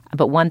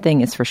 But one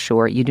thing is for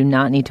sure, you do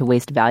not need to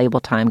waste valuable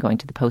time going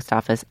to the post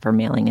office for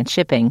mailing and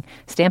shipping.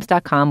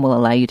 Stamps.com will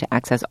allow you to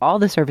access all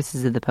the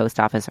services of the post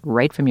office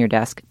right from your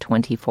desk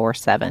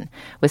 24/7.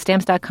 With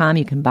Stamps.com,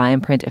 you can buy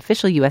and print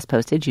official U.S.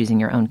 postage using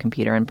your own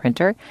computer and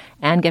printer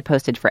and get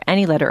postage for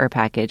any letter or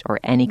package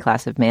or any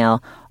class of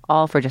mail,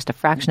 all for just a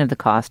fraction of the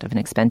cost of an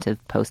expensive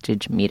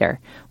postage meter.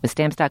 With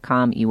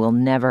Stamps.com, you will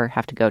never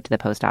have to go to the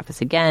post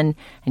office again,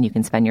 and you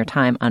can spend your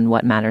time on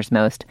what matters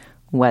most,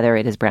 whether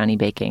it is brownie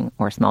baking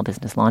or small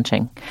business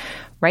launching.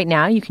 Right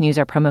now, you can use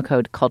our promo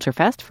code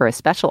CultureFest for a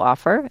special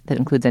offer that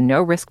includes a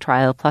no-risk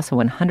trial plus a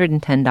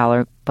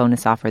 $110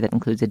 bonus offer that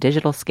includes a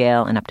digital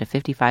scale and up to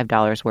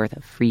 $55 worth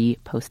of free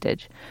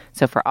postage.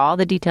 So for all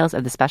the details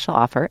of the special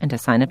offer and to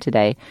sign up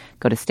today,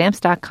 go to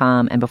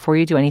Stamps.com, and before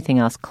you do anything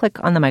else, click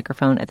on the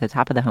microphone at the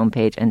top of the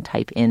homepage and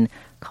type in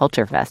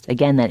CultureFest.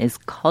 Again, that is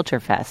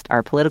CultureFest.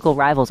 Our political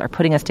rivals are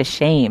putting us to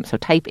shame, so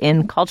type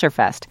in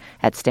CultureFest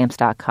at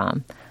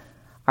Stamps.com.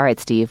 All right,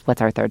 Steve,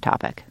 what's our third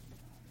topic?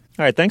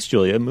 All right, thanks,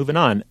 Julia. Moving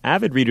on.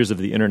 Avid readers of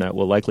the internet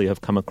will likely have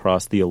come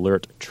across the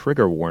alert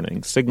trigger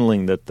warning,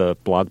 signaling that the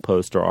blog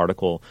post or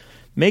article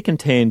may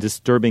contain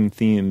disturbing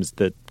themes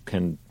that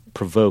can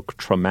provoke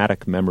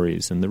traumatic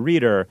memories in the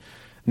reader.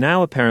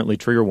 Now, apparently,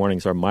 trigger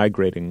warnings are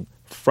migrating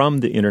from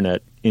the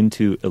internet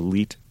into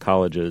elite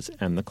colleges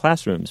and the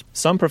classrooms.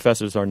 Some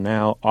professors are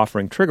now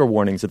offering trigger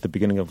warnings at the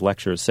beginning of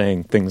lectures,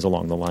 saying things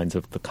along the lines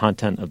of the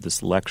content of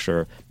this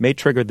lecture may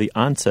trigger the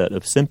onset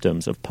of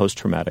symptoms of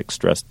post-traumatic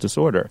stress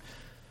disorder.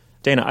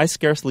 Dana, I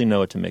scarcely know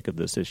what to make of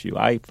this issue.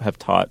 I have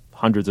taught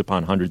hundreds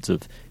upon hundreds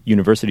of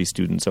university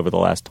students over the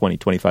last 20,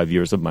 25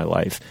 years of my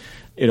life.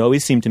 It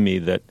always seemed to me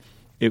that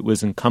it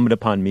was incumbent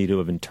upon me to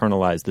have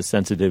internalized the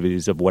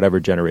sensitivities of whatever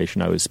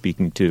generation I was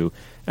speaking to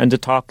and to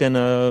talk in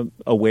a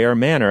aware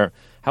manner.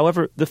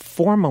 However, the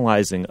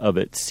formalizing of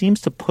it seems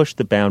to push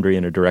the boundary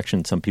in a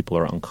direction some people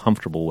are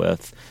uncomfortable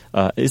with.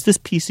 Is this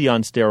PC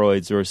on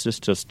steroids, or is this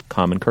just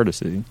common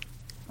courtesy?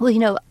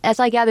 Well, as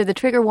I gather, the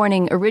trigger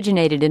warning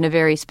originated in a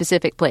very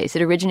specific place.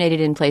 It originated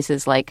in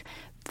places like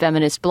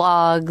feminist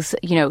blogs,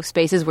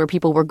 spaces where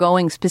people were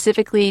going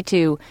specifically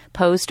to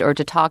post or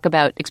to talk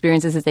about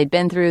experiences that they'd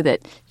been through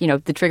that,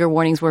 the trigger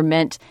warnings were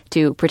meant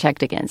to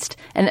protect against.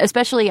 And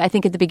especially, I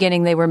think at the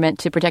beginning, they were meant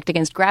to protect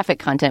against graphic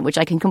content, which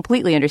I can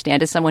completely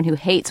understand as someone who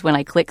hates when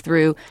I click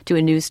through to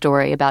a news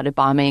story about a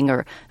bombing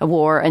or a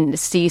war and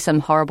see some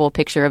horrible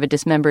picture of a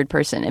dismembered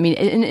person. I mean,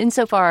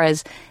 insofar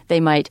as they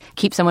might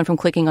keep someone from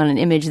clicking on an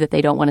image that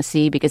they don't want to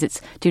see because it's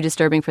too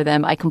disturbing for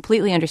them, I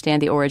completely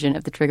understand the origin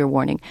of the trigger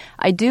warning.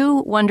 I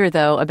do wonder,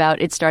 though,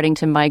 about it starting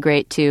to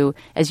migrate to,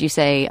 as you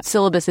say,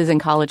 syllabuses in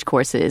college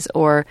courses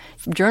or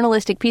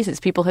journalistic pieces.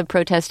 People have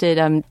protested.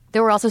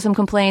 There were also some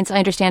complaints, I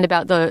understand,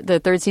 about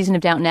the third season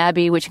of Downton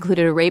Abbey, which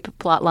included a rape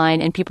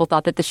plotline, and people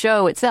thought that the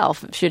show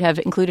itself should have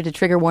included a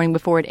trigger warning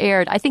before it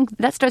aired. I think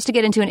that starts to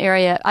get into an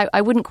area,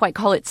 I wouldn't quite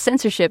call it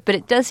censorship, but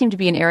it does seem to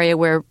be an area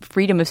where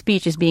freedom of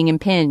speech is being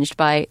impinged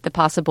by the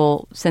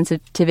possible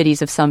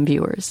sensitivities of some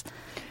viewers.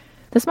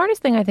 The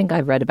smartest thing I think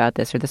I've read about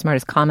this, or the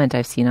smartest comment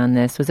I've seen on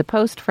this, was a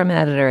post from an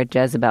editor at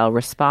Jezebel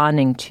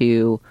responding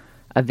to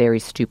a very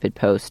stupid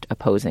post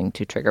opposing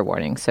to trigger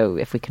warnings. So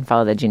if we can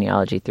follow the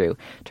genealogy through,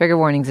 trigger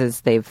warnings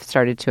as they've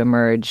started to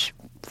emerge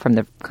from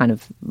the kind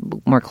of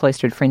more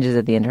cloistered fringes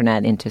of the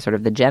internet into sort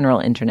of the general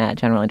internet,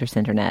 general interest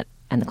internet,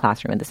 and the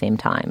classroom at the same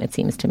time, it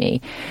seems to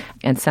me.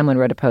 And someone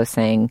wrote a post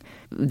saying,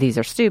 these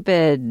are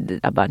stupid,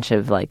 a bunch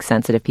of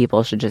sensitive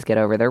people should just get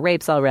over their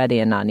rapes already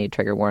and not need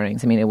trigger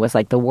warnings. I mean, it was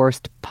the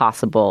worst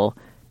possible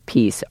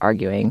piece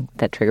arguing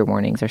that trigger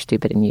warnings are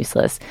stupid and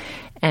useless.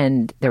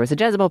 And there was a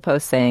Jezebel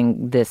post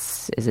saying,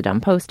 this is a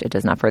dumb post, it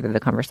does not further the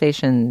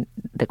conversation.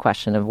 The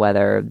question of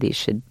whether these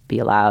should be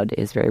allowed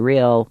is very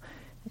real.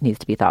 It needs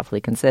to be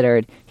thoughtfully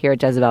considered. Here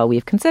at Jezebel,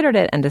 we've considered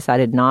it and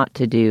decided not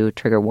to do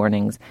trigger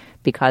warnings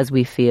because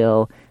we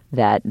feel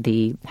that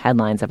the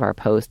headlines of our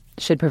post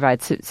should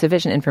provide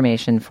sufficient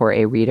information for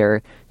a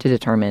reader to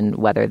determine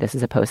whether this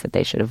is a post that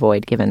they should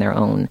avoid given their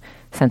own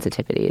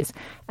sensitivities.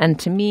 And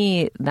to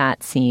me,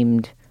 that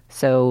seemed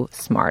so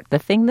smart. The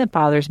thing that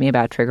bothers me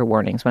about trigger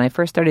warnings, when I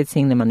first started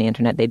seeing them on the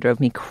internet, they drove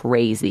me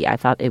crazy. I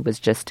thought it was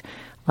just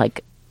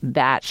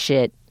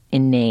batshit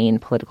inane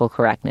political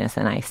correctness.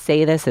 And I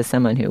say this as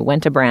someone who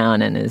went to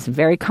Brown and is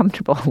very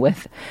comfortable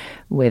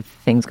with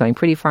things going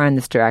pretty far in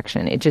this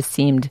direction. It just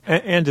seemed...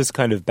 And is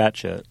kind of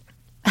batshit.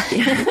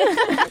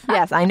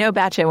 Yes, I know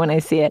batshit when I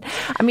see it.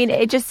 I mean,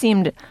 it just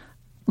seemed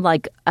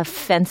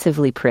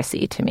offensively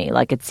prissy to me.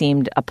 It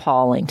seemed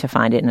appalling to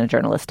find it in a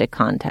journalistic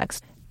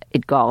context.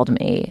 It galled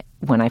me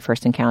when I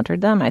first encountered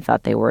them. I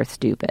thought they were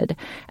stupid.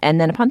 And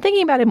then upon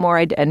thinking about it more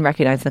and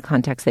recognize the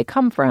context they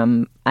come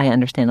from, I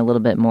understand a little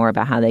bit more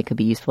about how they could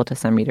be useful to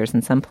some readers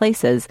in some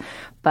places.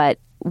 But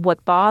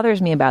what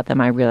bothers me about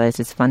them, I realized,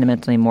 is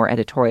fundamentally more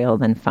editorial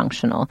than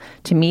functional.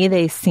 To me,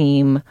 they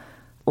seem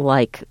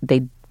like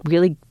they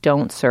really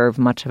don't serve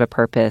much of a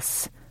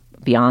purpose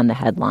beyond the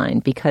headline,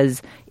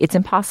 because it's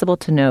impossible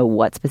to know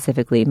what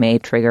specifically may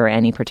trigger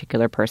any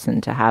particular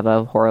person to have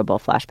a horrible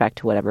flashback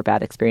to whatever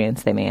bad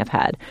experience they may have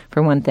had.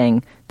 For one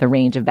thing, the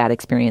range of bad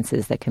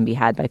experiences that can be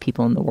had by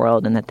people in the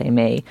world and that they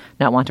may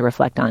not want to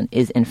reflect on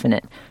is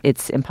infinite.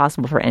 It's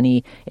impossible for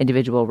any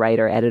individual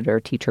writer, editor,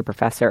 teacher,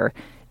 professor,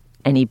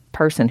 any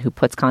person who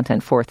puts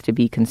content forth to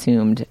be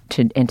consumed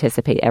to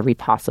anticipate every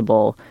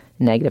possible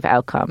negative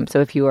outcome.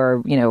 So if you are,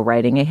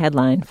 writing a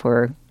headline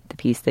for the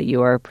piece that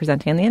you are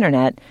presenting on the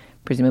internet,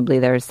 presumably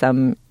there's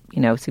some,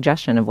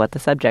 suggestion of what the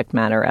subject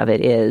matter of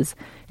it is,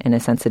 and a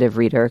sensitive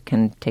reader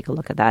can take a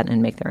look at that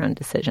and make their own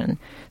decision.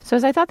 So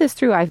as I thought this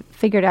through, I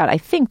figured out, I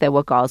think that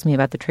what galls me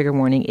about the trigger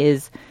warning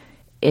is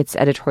its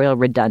editorial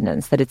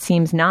redundance, that it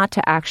seems not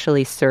to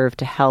actually serve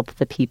to help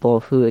the people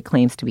who it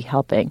claims to be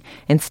helping.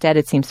 Instead,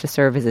 it seems to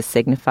serve as a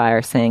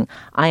signifier saying,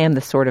 I am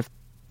the sort of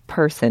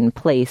person,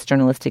 place,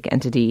 journalistic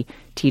entity,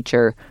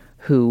 teacher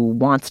who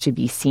wants to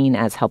be seen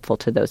as helpful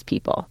to those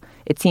people.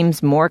 It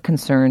seems more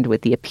concerned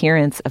with the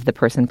appearance of the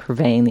person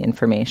purveying the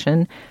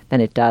information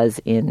than it does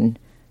in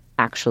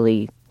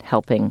actually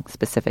helping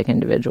specific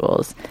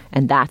individuals.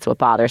 And that's what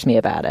bothers me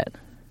about it.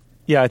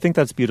 Yeah, I think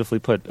that's beautifully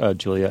put,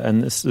 Julia.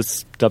 And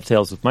this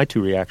dovetails with my two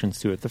reactions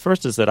to it. The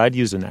first is that I'd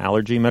use an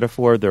allergy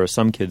metaphor. There are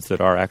some kids that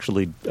are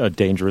actually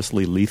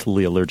dangerously,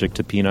 lethally allergic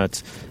to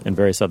peanuts and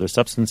various other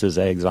substances,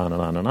 eggs, on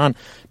and on and on.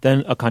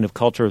 Then a kind of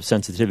culture of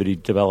sensitivity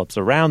develops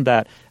around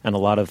that, and a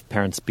lot of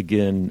parents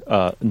begin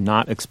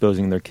not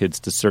exposing their kids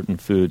to certain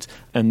foods.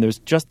 And there's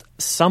just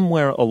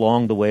somewhere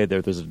along the way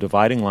there's a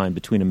dividing line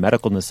between a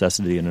medical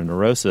necessity and a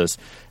neurosis,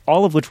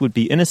 all of which would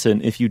be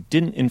innocent if you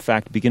didn't, in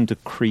fact, begin to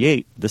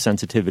create the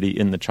sensitivity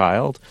in the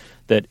child,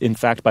 that, in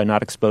fact, by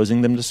not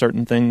exposing them to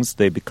certain things,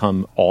 they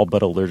become all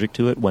but allergic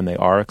to it when they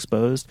are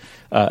exposed.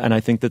 And I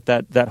think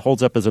that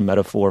holds up as a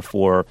metaphor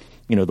for,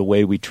 the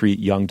way we treat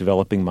young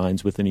developing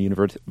minds within a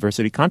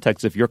university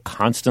context. If you're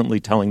constantly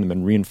telling them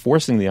and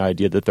reinforcing the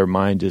idea that their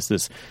mind is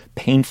this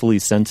painfully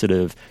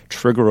sensitive,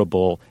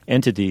 triggerable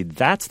entity,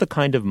 that's the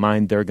kind of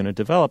mind they're going to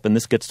develop. And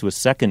this gets to a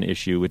second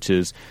issue, which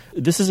is,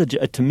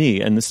 to me,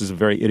 and this is a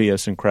very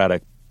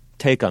idiosyncratic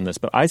take on this,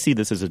 but I see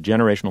this as a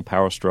generational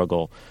power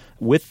struggle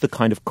with the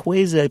kind of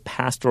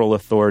quasi-pastoral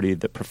authority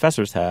that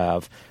professors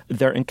have.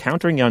 They're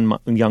encountering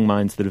young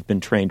minds that have been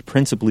trained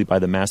principally by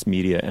the mass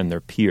media and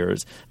their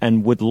peers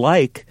and would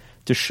like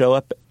to show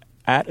up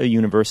at a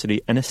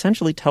university and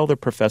essentially tell their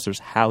professors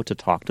how to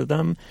talk to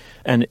them.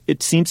 And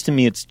it seems to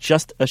me it's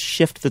just a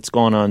shift that's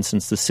gone on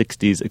since the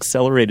 60s,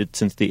 accelerated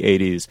since the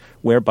 80s,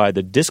 whereby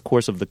the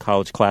discourse of the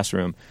college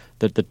classroom,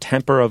 that the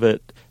temper of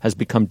it has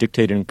become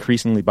dictated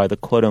increasingly by the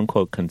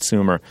quote-unquote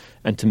consumer.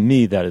 And to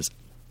me, that is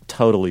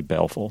totally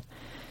baleful.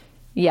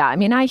 Yeah, I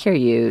mean, I hear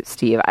you,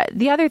 Steve.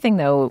 The other thing,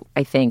 though,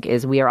 I think,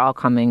 is we are all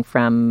coming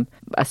from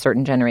a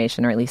certain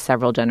generation, or at least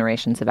several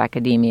generations of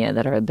academia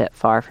that are a bit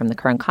far from the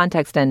current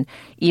context. And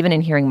even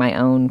in hearing my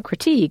own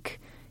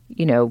critique,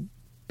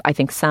 I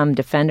think some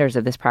defenders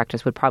of this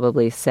practice would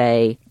probably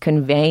say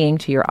conveying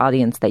to your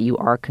audience that you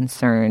are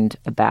concerned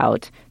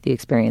about the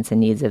experience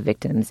and needs of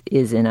victims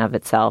is in of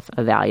itself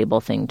a valuable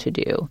thing to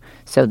do.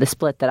 So the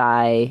split that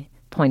I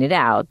pointed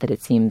out, that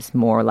it seems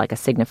more like a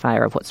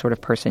signifier of what sort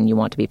of person you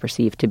want to be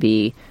perceived to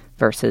be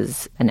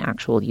versus an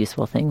actual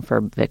useful thing for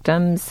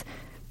victims,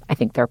 I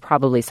think there are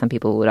probably some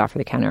people who would offer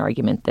the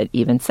counter-argument that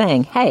even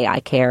saying, hey, I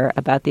care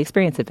about the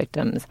experience of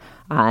victims,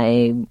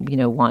 I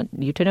want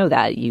you to know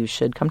that, you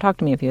should come talk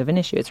to me if you have an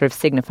issue, it sort of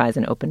signifies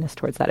an openness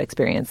towards that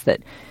experience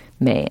that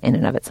may in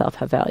and of itself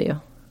have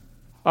value.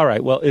 All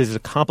right. Well, it is a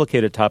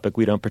complicated topic.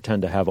 We don't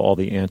pretend to have all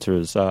the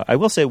answers. I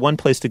will say one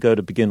place to go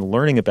to begin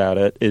learning about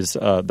it is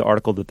the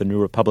article that the New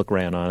Republic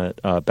ran on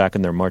it back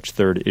in their March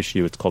 3rd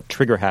issue. It's called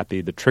Trigger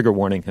Happy. The trigger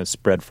warning has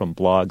spread from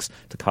blogs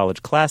to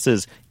college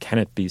classes. Can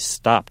it be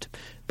stopped?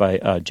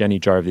 By Jenny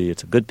Jarvie.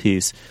 It's a good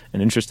piece,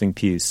 an interesting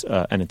piece,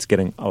 and it's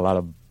getting a lot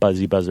of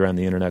buzz around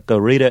the internet. Go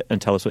read it and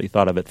tell us what you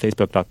thought of it.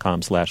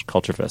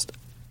 Facebook.com/CultureFest.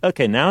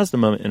 Okay, now is the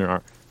moment in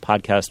our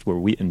podcast where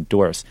we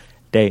endorse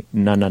Day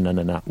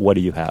Na. What do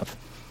you have?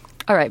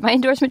 All right, my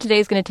endorsement today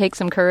is going to take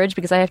some courage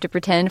because I have to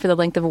pretend for the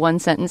length of one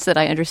sentence that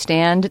I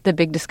understand the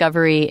big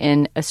discovery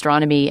in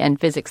astronomy and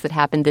physics that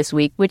happened this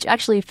week, which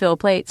actually Phil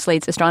Plait,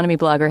 Slate's astronomy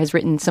blogger, has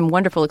written some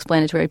wonderful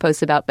explanatory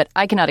posts about, but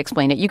I cannot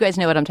explain it. You guys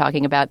know what I'm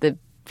talking about. The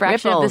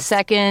fraction of the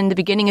second, the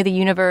beginning of the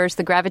universe,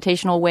 the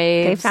gravitational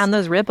waves. They found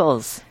those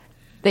ripples.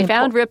 They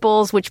found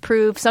ripples which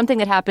prove something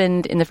that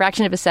happened in the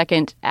fraction of a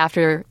second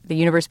after the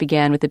universe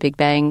began with the Big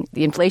Bang,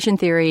 the inflation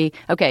theory.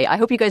 Okay, I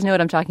hope you guys know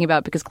what I'm talking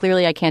about because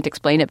clearly I can't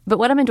explain it. But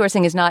what I'm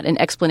endorsing is not an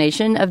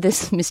explanation of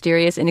this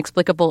mysterious,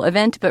 inexplicable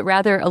event, but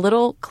rather a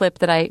little clip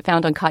that I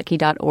found on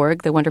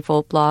Kottke.org, the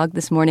wonderful blog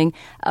this morning,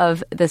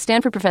 of the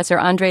Stanford professor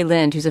Andre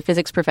Lind, who's a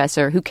physics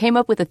professor, who came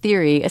up with a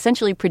theory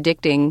essentially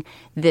predicting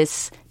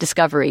this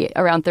discovery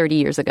around 30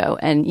 years ago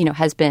and,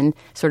 has been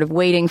sort of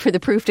waiting for the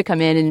proof to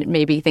come in and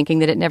maybe thinking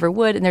that it never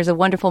would. And there's a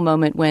wonderful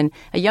moment when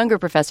a younger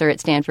professor at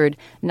Stanford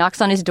knocks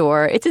on his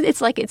door.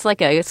 It's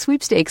like a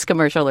sweepstakes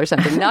commercial or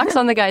something. Knocks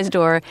on the guy's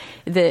door.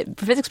 The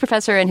physics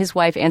professor and his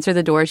wife answer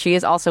the door. She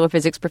is also a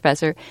physics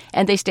professor,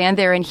 and they stand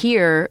there and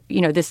hear,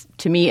 this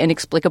to me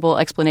inexplicable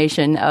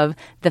explanation of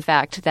the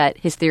fact that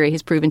his theory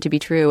has proven to be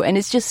true. And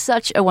it's just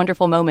such a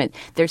wonderful moment.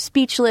 They're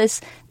speechless.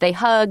 They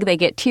hug. They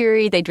get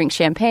teary. They drink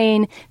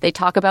champagne. They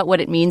talk about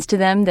what it means to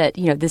them that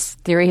this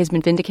theory has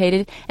been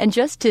vindicated. And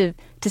just to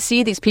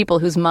see these people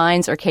whose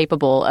minds are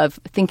capable of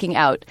thinking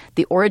out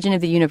the origin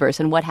of the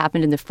universe and what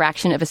happened in the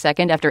fraction of a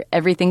second after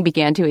everything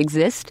began to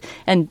exist,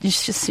 and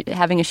just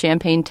having a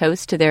champagne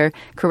toast to their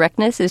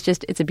correctness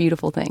it's a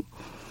beautiful thing.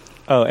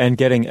 Oh, and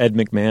getting Ed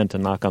McMahon to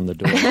knock on the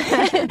door.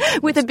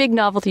 With a big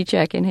novelty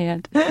check in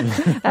hand.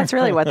 That's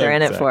really what they're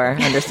in it for,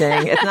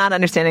 understanding. It's not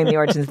understanding the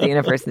origins of the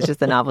universe, it's just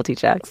the novelty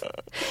checks.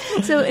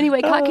 So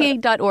anyway,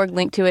 Kottke.org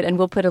linked to it, and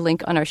we'll put a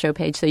link on our show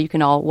page so you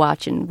can all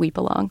watch and weep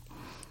along.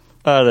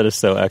 Oh, that is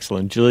so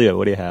excellent. Julia,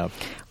 what do you have?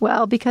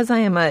 Well, because I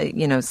am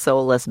a,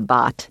 soulless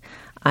bot,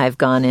 I've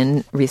gone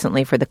in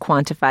recently for the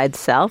quantified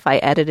self. I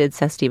edited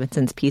Seth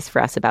Stevenson's piece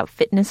for us about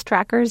fitness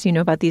trackers. You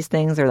know about these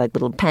things? They're like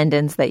little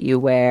pendants that you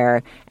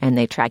wear, and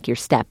they track your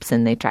steps,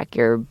 and they track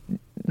your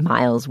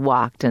miles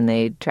walked, and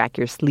they track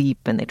your sleep,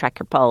 and they track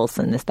your pulse,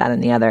 and this, that,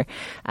 and the other.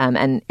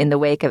 And in the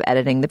wake of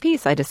editing the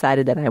piece, I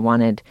decided that I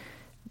wanted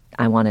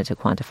I wanted to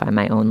quantify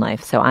my own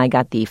life. So I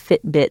got the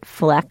Fitbit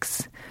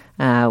Flex,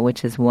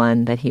 which is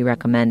one that he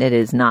recommended. It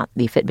is not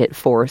the Fitbit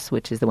Force,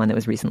 which is the one that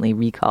was recently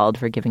recalled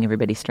for giving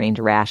everybody strange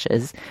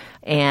rashes.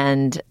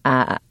 And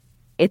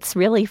it's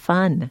really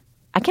fun.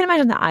 I can't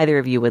imagine that either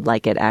of you would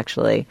like it,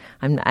 actually.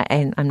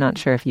 I'm not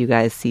sure if you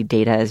guys see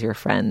data as your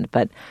friend,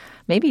 but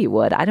maybe you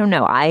would. I don't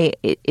know.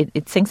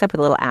 It syncs up with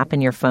a little app in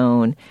your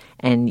phone,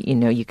 and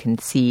you can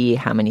see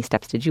how many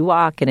steps did you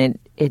walk, and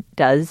it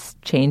does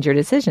change your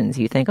decisions.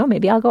 You think, oh,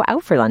 maybe I'll go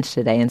out for lunch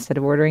today instead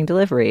of ordering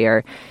delivery,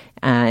 or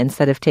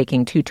instead of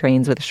taking 2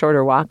 trains with a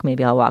shorter walk,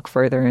 maybe I'll walk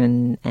further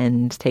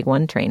and take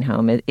 1 train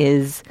home. It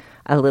is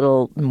a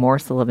little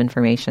morsel of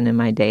information in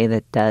my day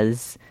that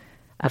does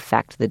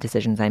affect the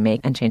decisions I make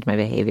and change my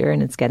behavior,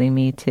 and it's getting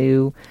me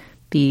to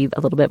be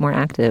a little bit more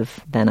active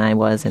than I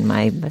was in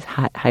my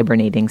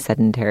hibernating,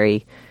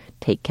 sedentary,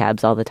 take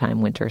cabs all the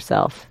time winter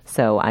self.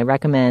 So I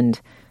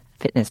recommend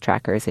fitness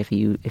trackers if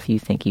you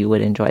think you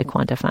would enjoy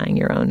quantifying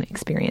your own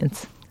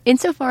experience.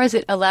 Insofar as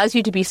it allows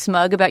you to be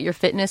smug about your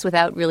fitness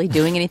without really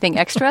doing anything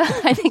extra,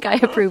 I think I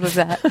approve of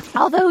that.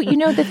 Although,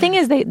 the thing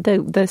is,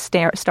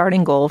 the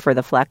starting goal for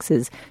the Flex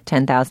is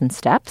 10,000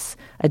 steps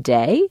a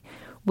day,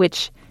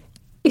 which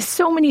is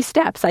so many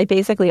steps. I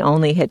basically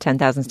only hit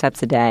 10,000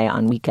 steps a day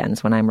on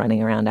weekends when I'm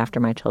running around after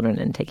my children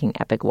and taking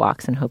epic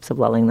walks in hopes of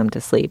lulling them to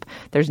sleep.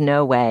 There's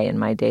no way in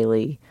my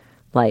daily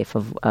life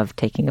of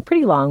taking a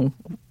pretty long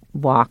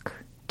walk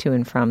to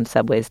and from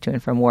subways, to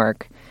and from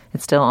work.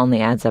 It still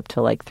only adds up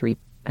to like 3.25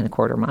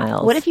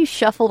 miles. What if you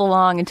shuffled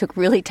along and took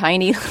really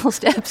tiny little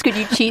steps? Could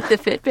you cheat the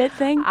Fitbit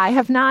thing? I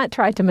have not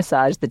tried to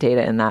massage the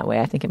data in that way.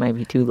 I think it might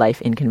be too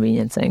life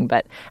inconveniencing.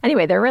 But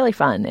anyway, they're really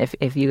fun.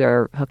 If you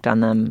are hooked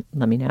on them,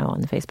 let me know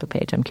on the Facebook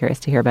page. I'm curious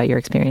to hear about your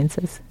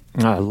experiences.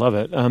 I love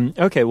it.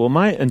 Okay, well,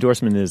 my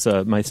endorsement is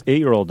my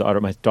 8-year-old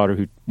daughter, my daughter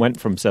who went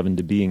from 7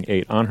 to being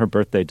 8, on her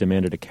birthday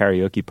demanded a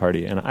karaoke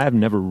party. And I have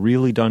never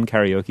really done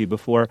karaoke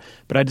before,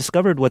 but I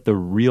discovered what the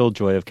real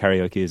joy of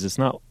karaoke is. It's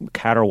not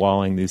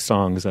caterwauling these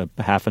songs a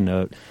half a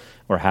note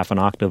or half an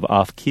octave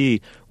off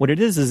key. What it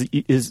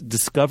is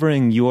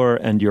discovering your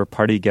and your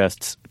party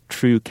guests'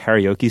 true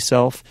karaoke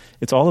self.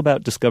 It's all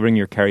about discovering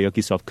your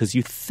karaoke self, because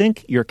you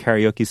think your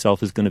karaoke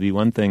self is going to be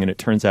one thing and it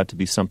turns out to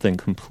be something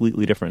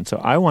completely different. So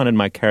I wanted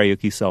my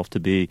karaoke self to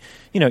be,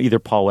 either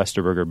Paul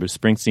Westerberg or Bruce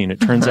Springsteen. It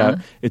turns out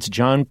it's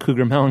John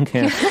Cougar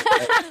Mellencamp.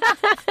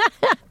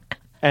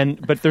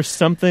 But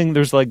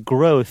there's like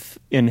growth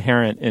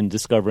inherent in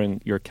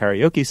discovering your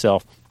karaoke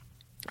self.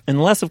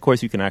 Unless, of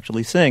course, you can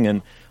actually sing.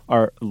 And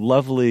our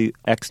lovely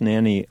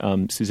ex-nanny,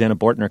 Susanna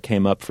Bortner,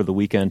 came up for the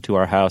weekend to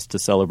our house to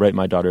celebrate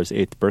my daughter's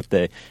 8th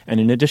birthday. And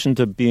in addition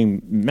to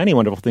being many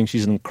wonderful things,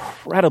 she's an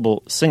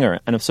incredible singer.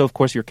 And so, of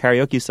course, your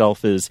karaoke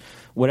self is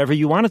whatever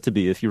you want it to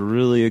be if you're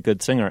really a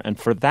good singer. And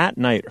for that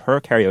night, her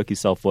karaoke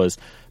self was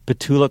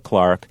Petula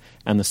Clark,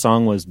 and the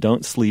song was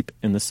Don't Sleep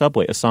in the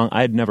Subway, a song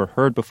I had never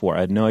heard before.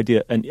 I had no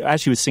idea. And as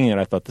she was singing it,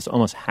 I thought this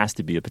almost has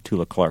to be a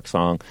Petula Clark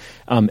song.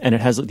 And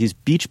it has these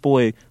Beach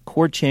Boy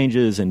chord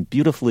changes and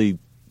beautifully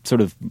sort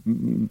of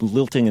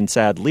lilting and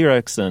sad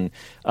lyrics, and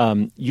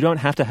you don't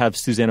have to have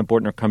Susanna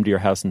Bortner come to your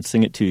house and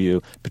sing it to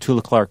you.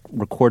 Petula Clark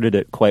recorded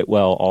it quite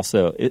well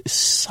also. It's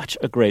such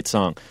a great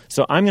song.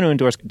 So I'm going to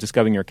endorse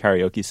Discovering Your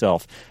Karaoke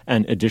Self,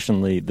 and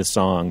additionally the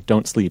song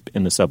Don't Sleep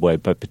in the Subway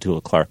by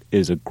Petula Clark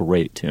is a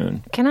great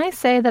tune. Can I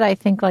say that I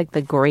think like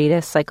the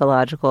greatest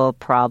psychological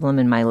problem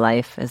in my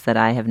life is that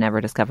I have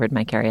never discovered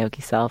my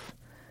karaoke self.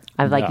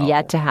 I've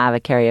yet to have a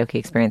karaoke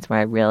experience where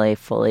I really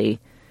fully...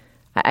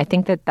 I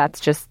think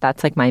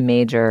that's like my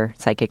major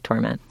psychic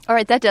torment. All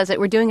right, that does it.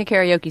 We're doing a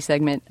karaoke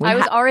segment. I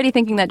was already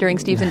thinking that during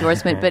Steve's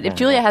endorsement, but if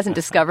Julia hasn't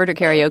discovered her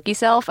karaoke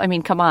self, I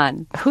mean, come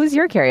on. Who's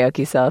your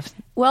karaoke self?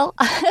 Well,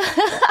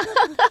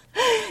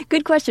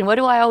 good question. What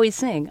do I always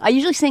sing? I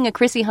usually sing a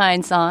Chrissie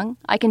Hynde song.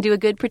 I can do a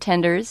good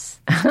Pretenders.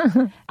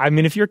 I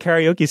mean, if your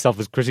karaoke self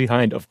is Chrissie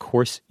Hynde, of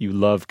course you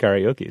love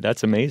karaoke.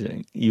 That's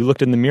amazing. You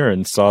looked in the mirror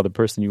and saw the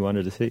person you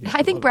wanted to see.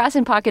 I think Brass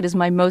in Pocket is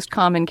my most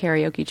common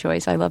karaoke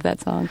choice. I love that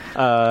song.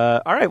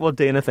 All right. Well,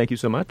 Dana, thank you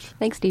so much.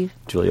 Thanks, Steve.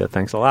 Julia,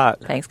 thanks a lot.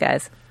 Thanks,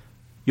 guys.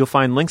 You'll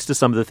find links to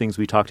some of the things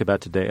we talked about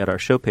today at our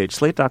show page,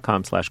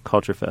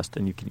 slate.com/culturefest,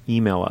 and you can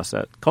email us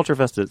at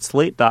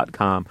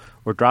culturefest@slate.com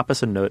or drop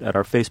us a note at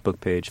our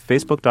Facebook page,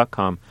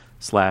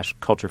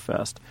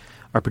 facebook.com/culturefest.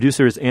 Our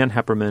producer is Ann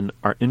Hepperman.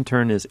 Our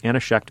intern is Anna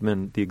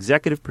Schechtman. The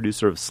executive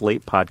producer of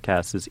Slate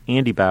Podcasts is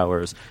Andy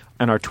Bowers.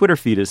 And our Twitter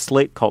feed is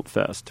Slate Cult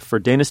Fest. For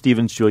Dana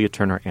Stevens, Julia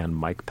Turner, and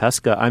Mike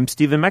Pesca, I'm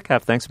Stephen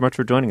Metcalf. Thanks so much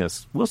for joining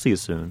us. We'll see you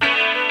soon.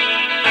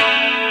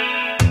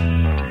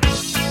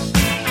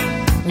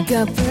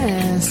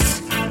 Gunpowder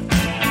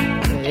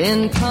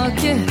in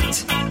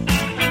pocket.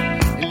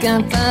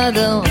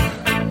 Gunpowder,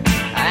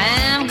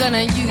 I'm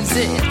gonna use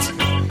it.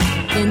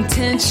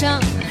 Intention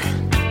of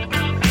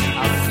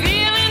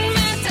feeling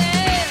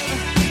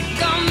mental.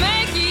 Gonna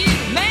make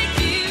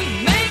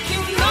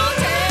you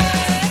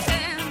notice.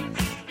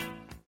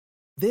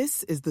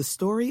 This is the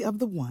story of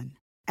the one.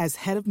 As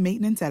head of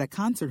maintenance at a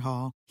concert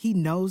hall, he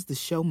knows the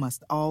show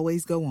must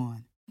always go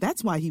on.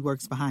 That's why he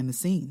works behind the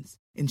scenes,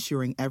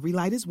 ensuring every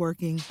light is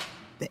working,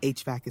 the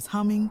HVAC is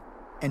humming,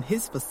 and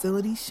his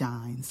facility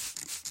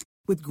shines.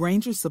 With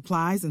Grainger's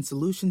supplies and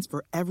solutions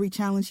for every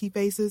challenge he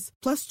faces,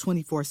 plus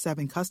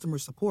 24/7 customer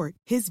support,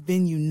 his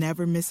venue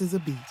never misses a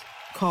beat.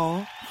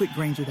 Call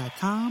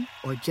quickgrainger.com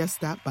or just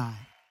stop by.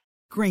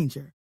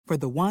 Grainger, for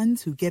the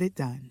ones who get it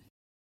done.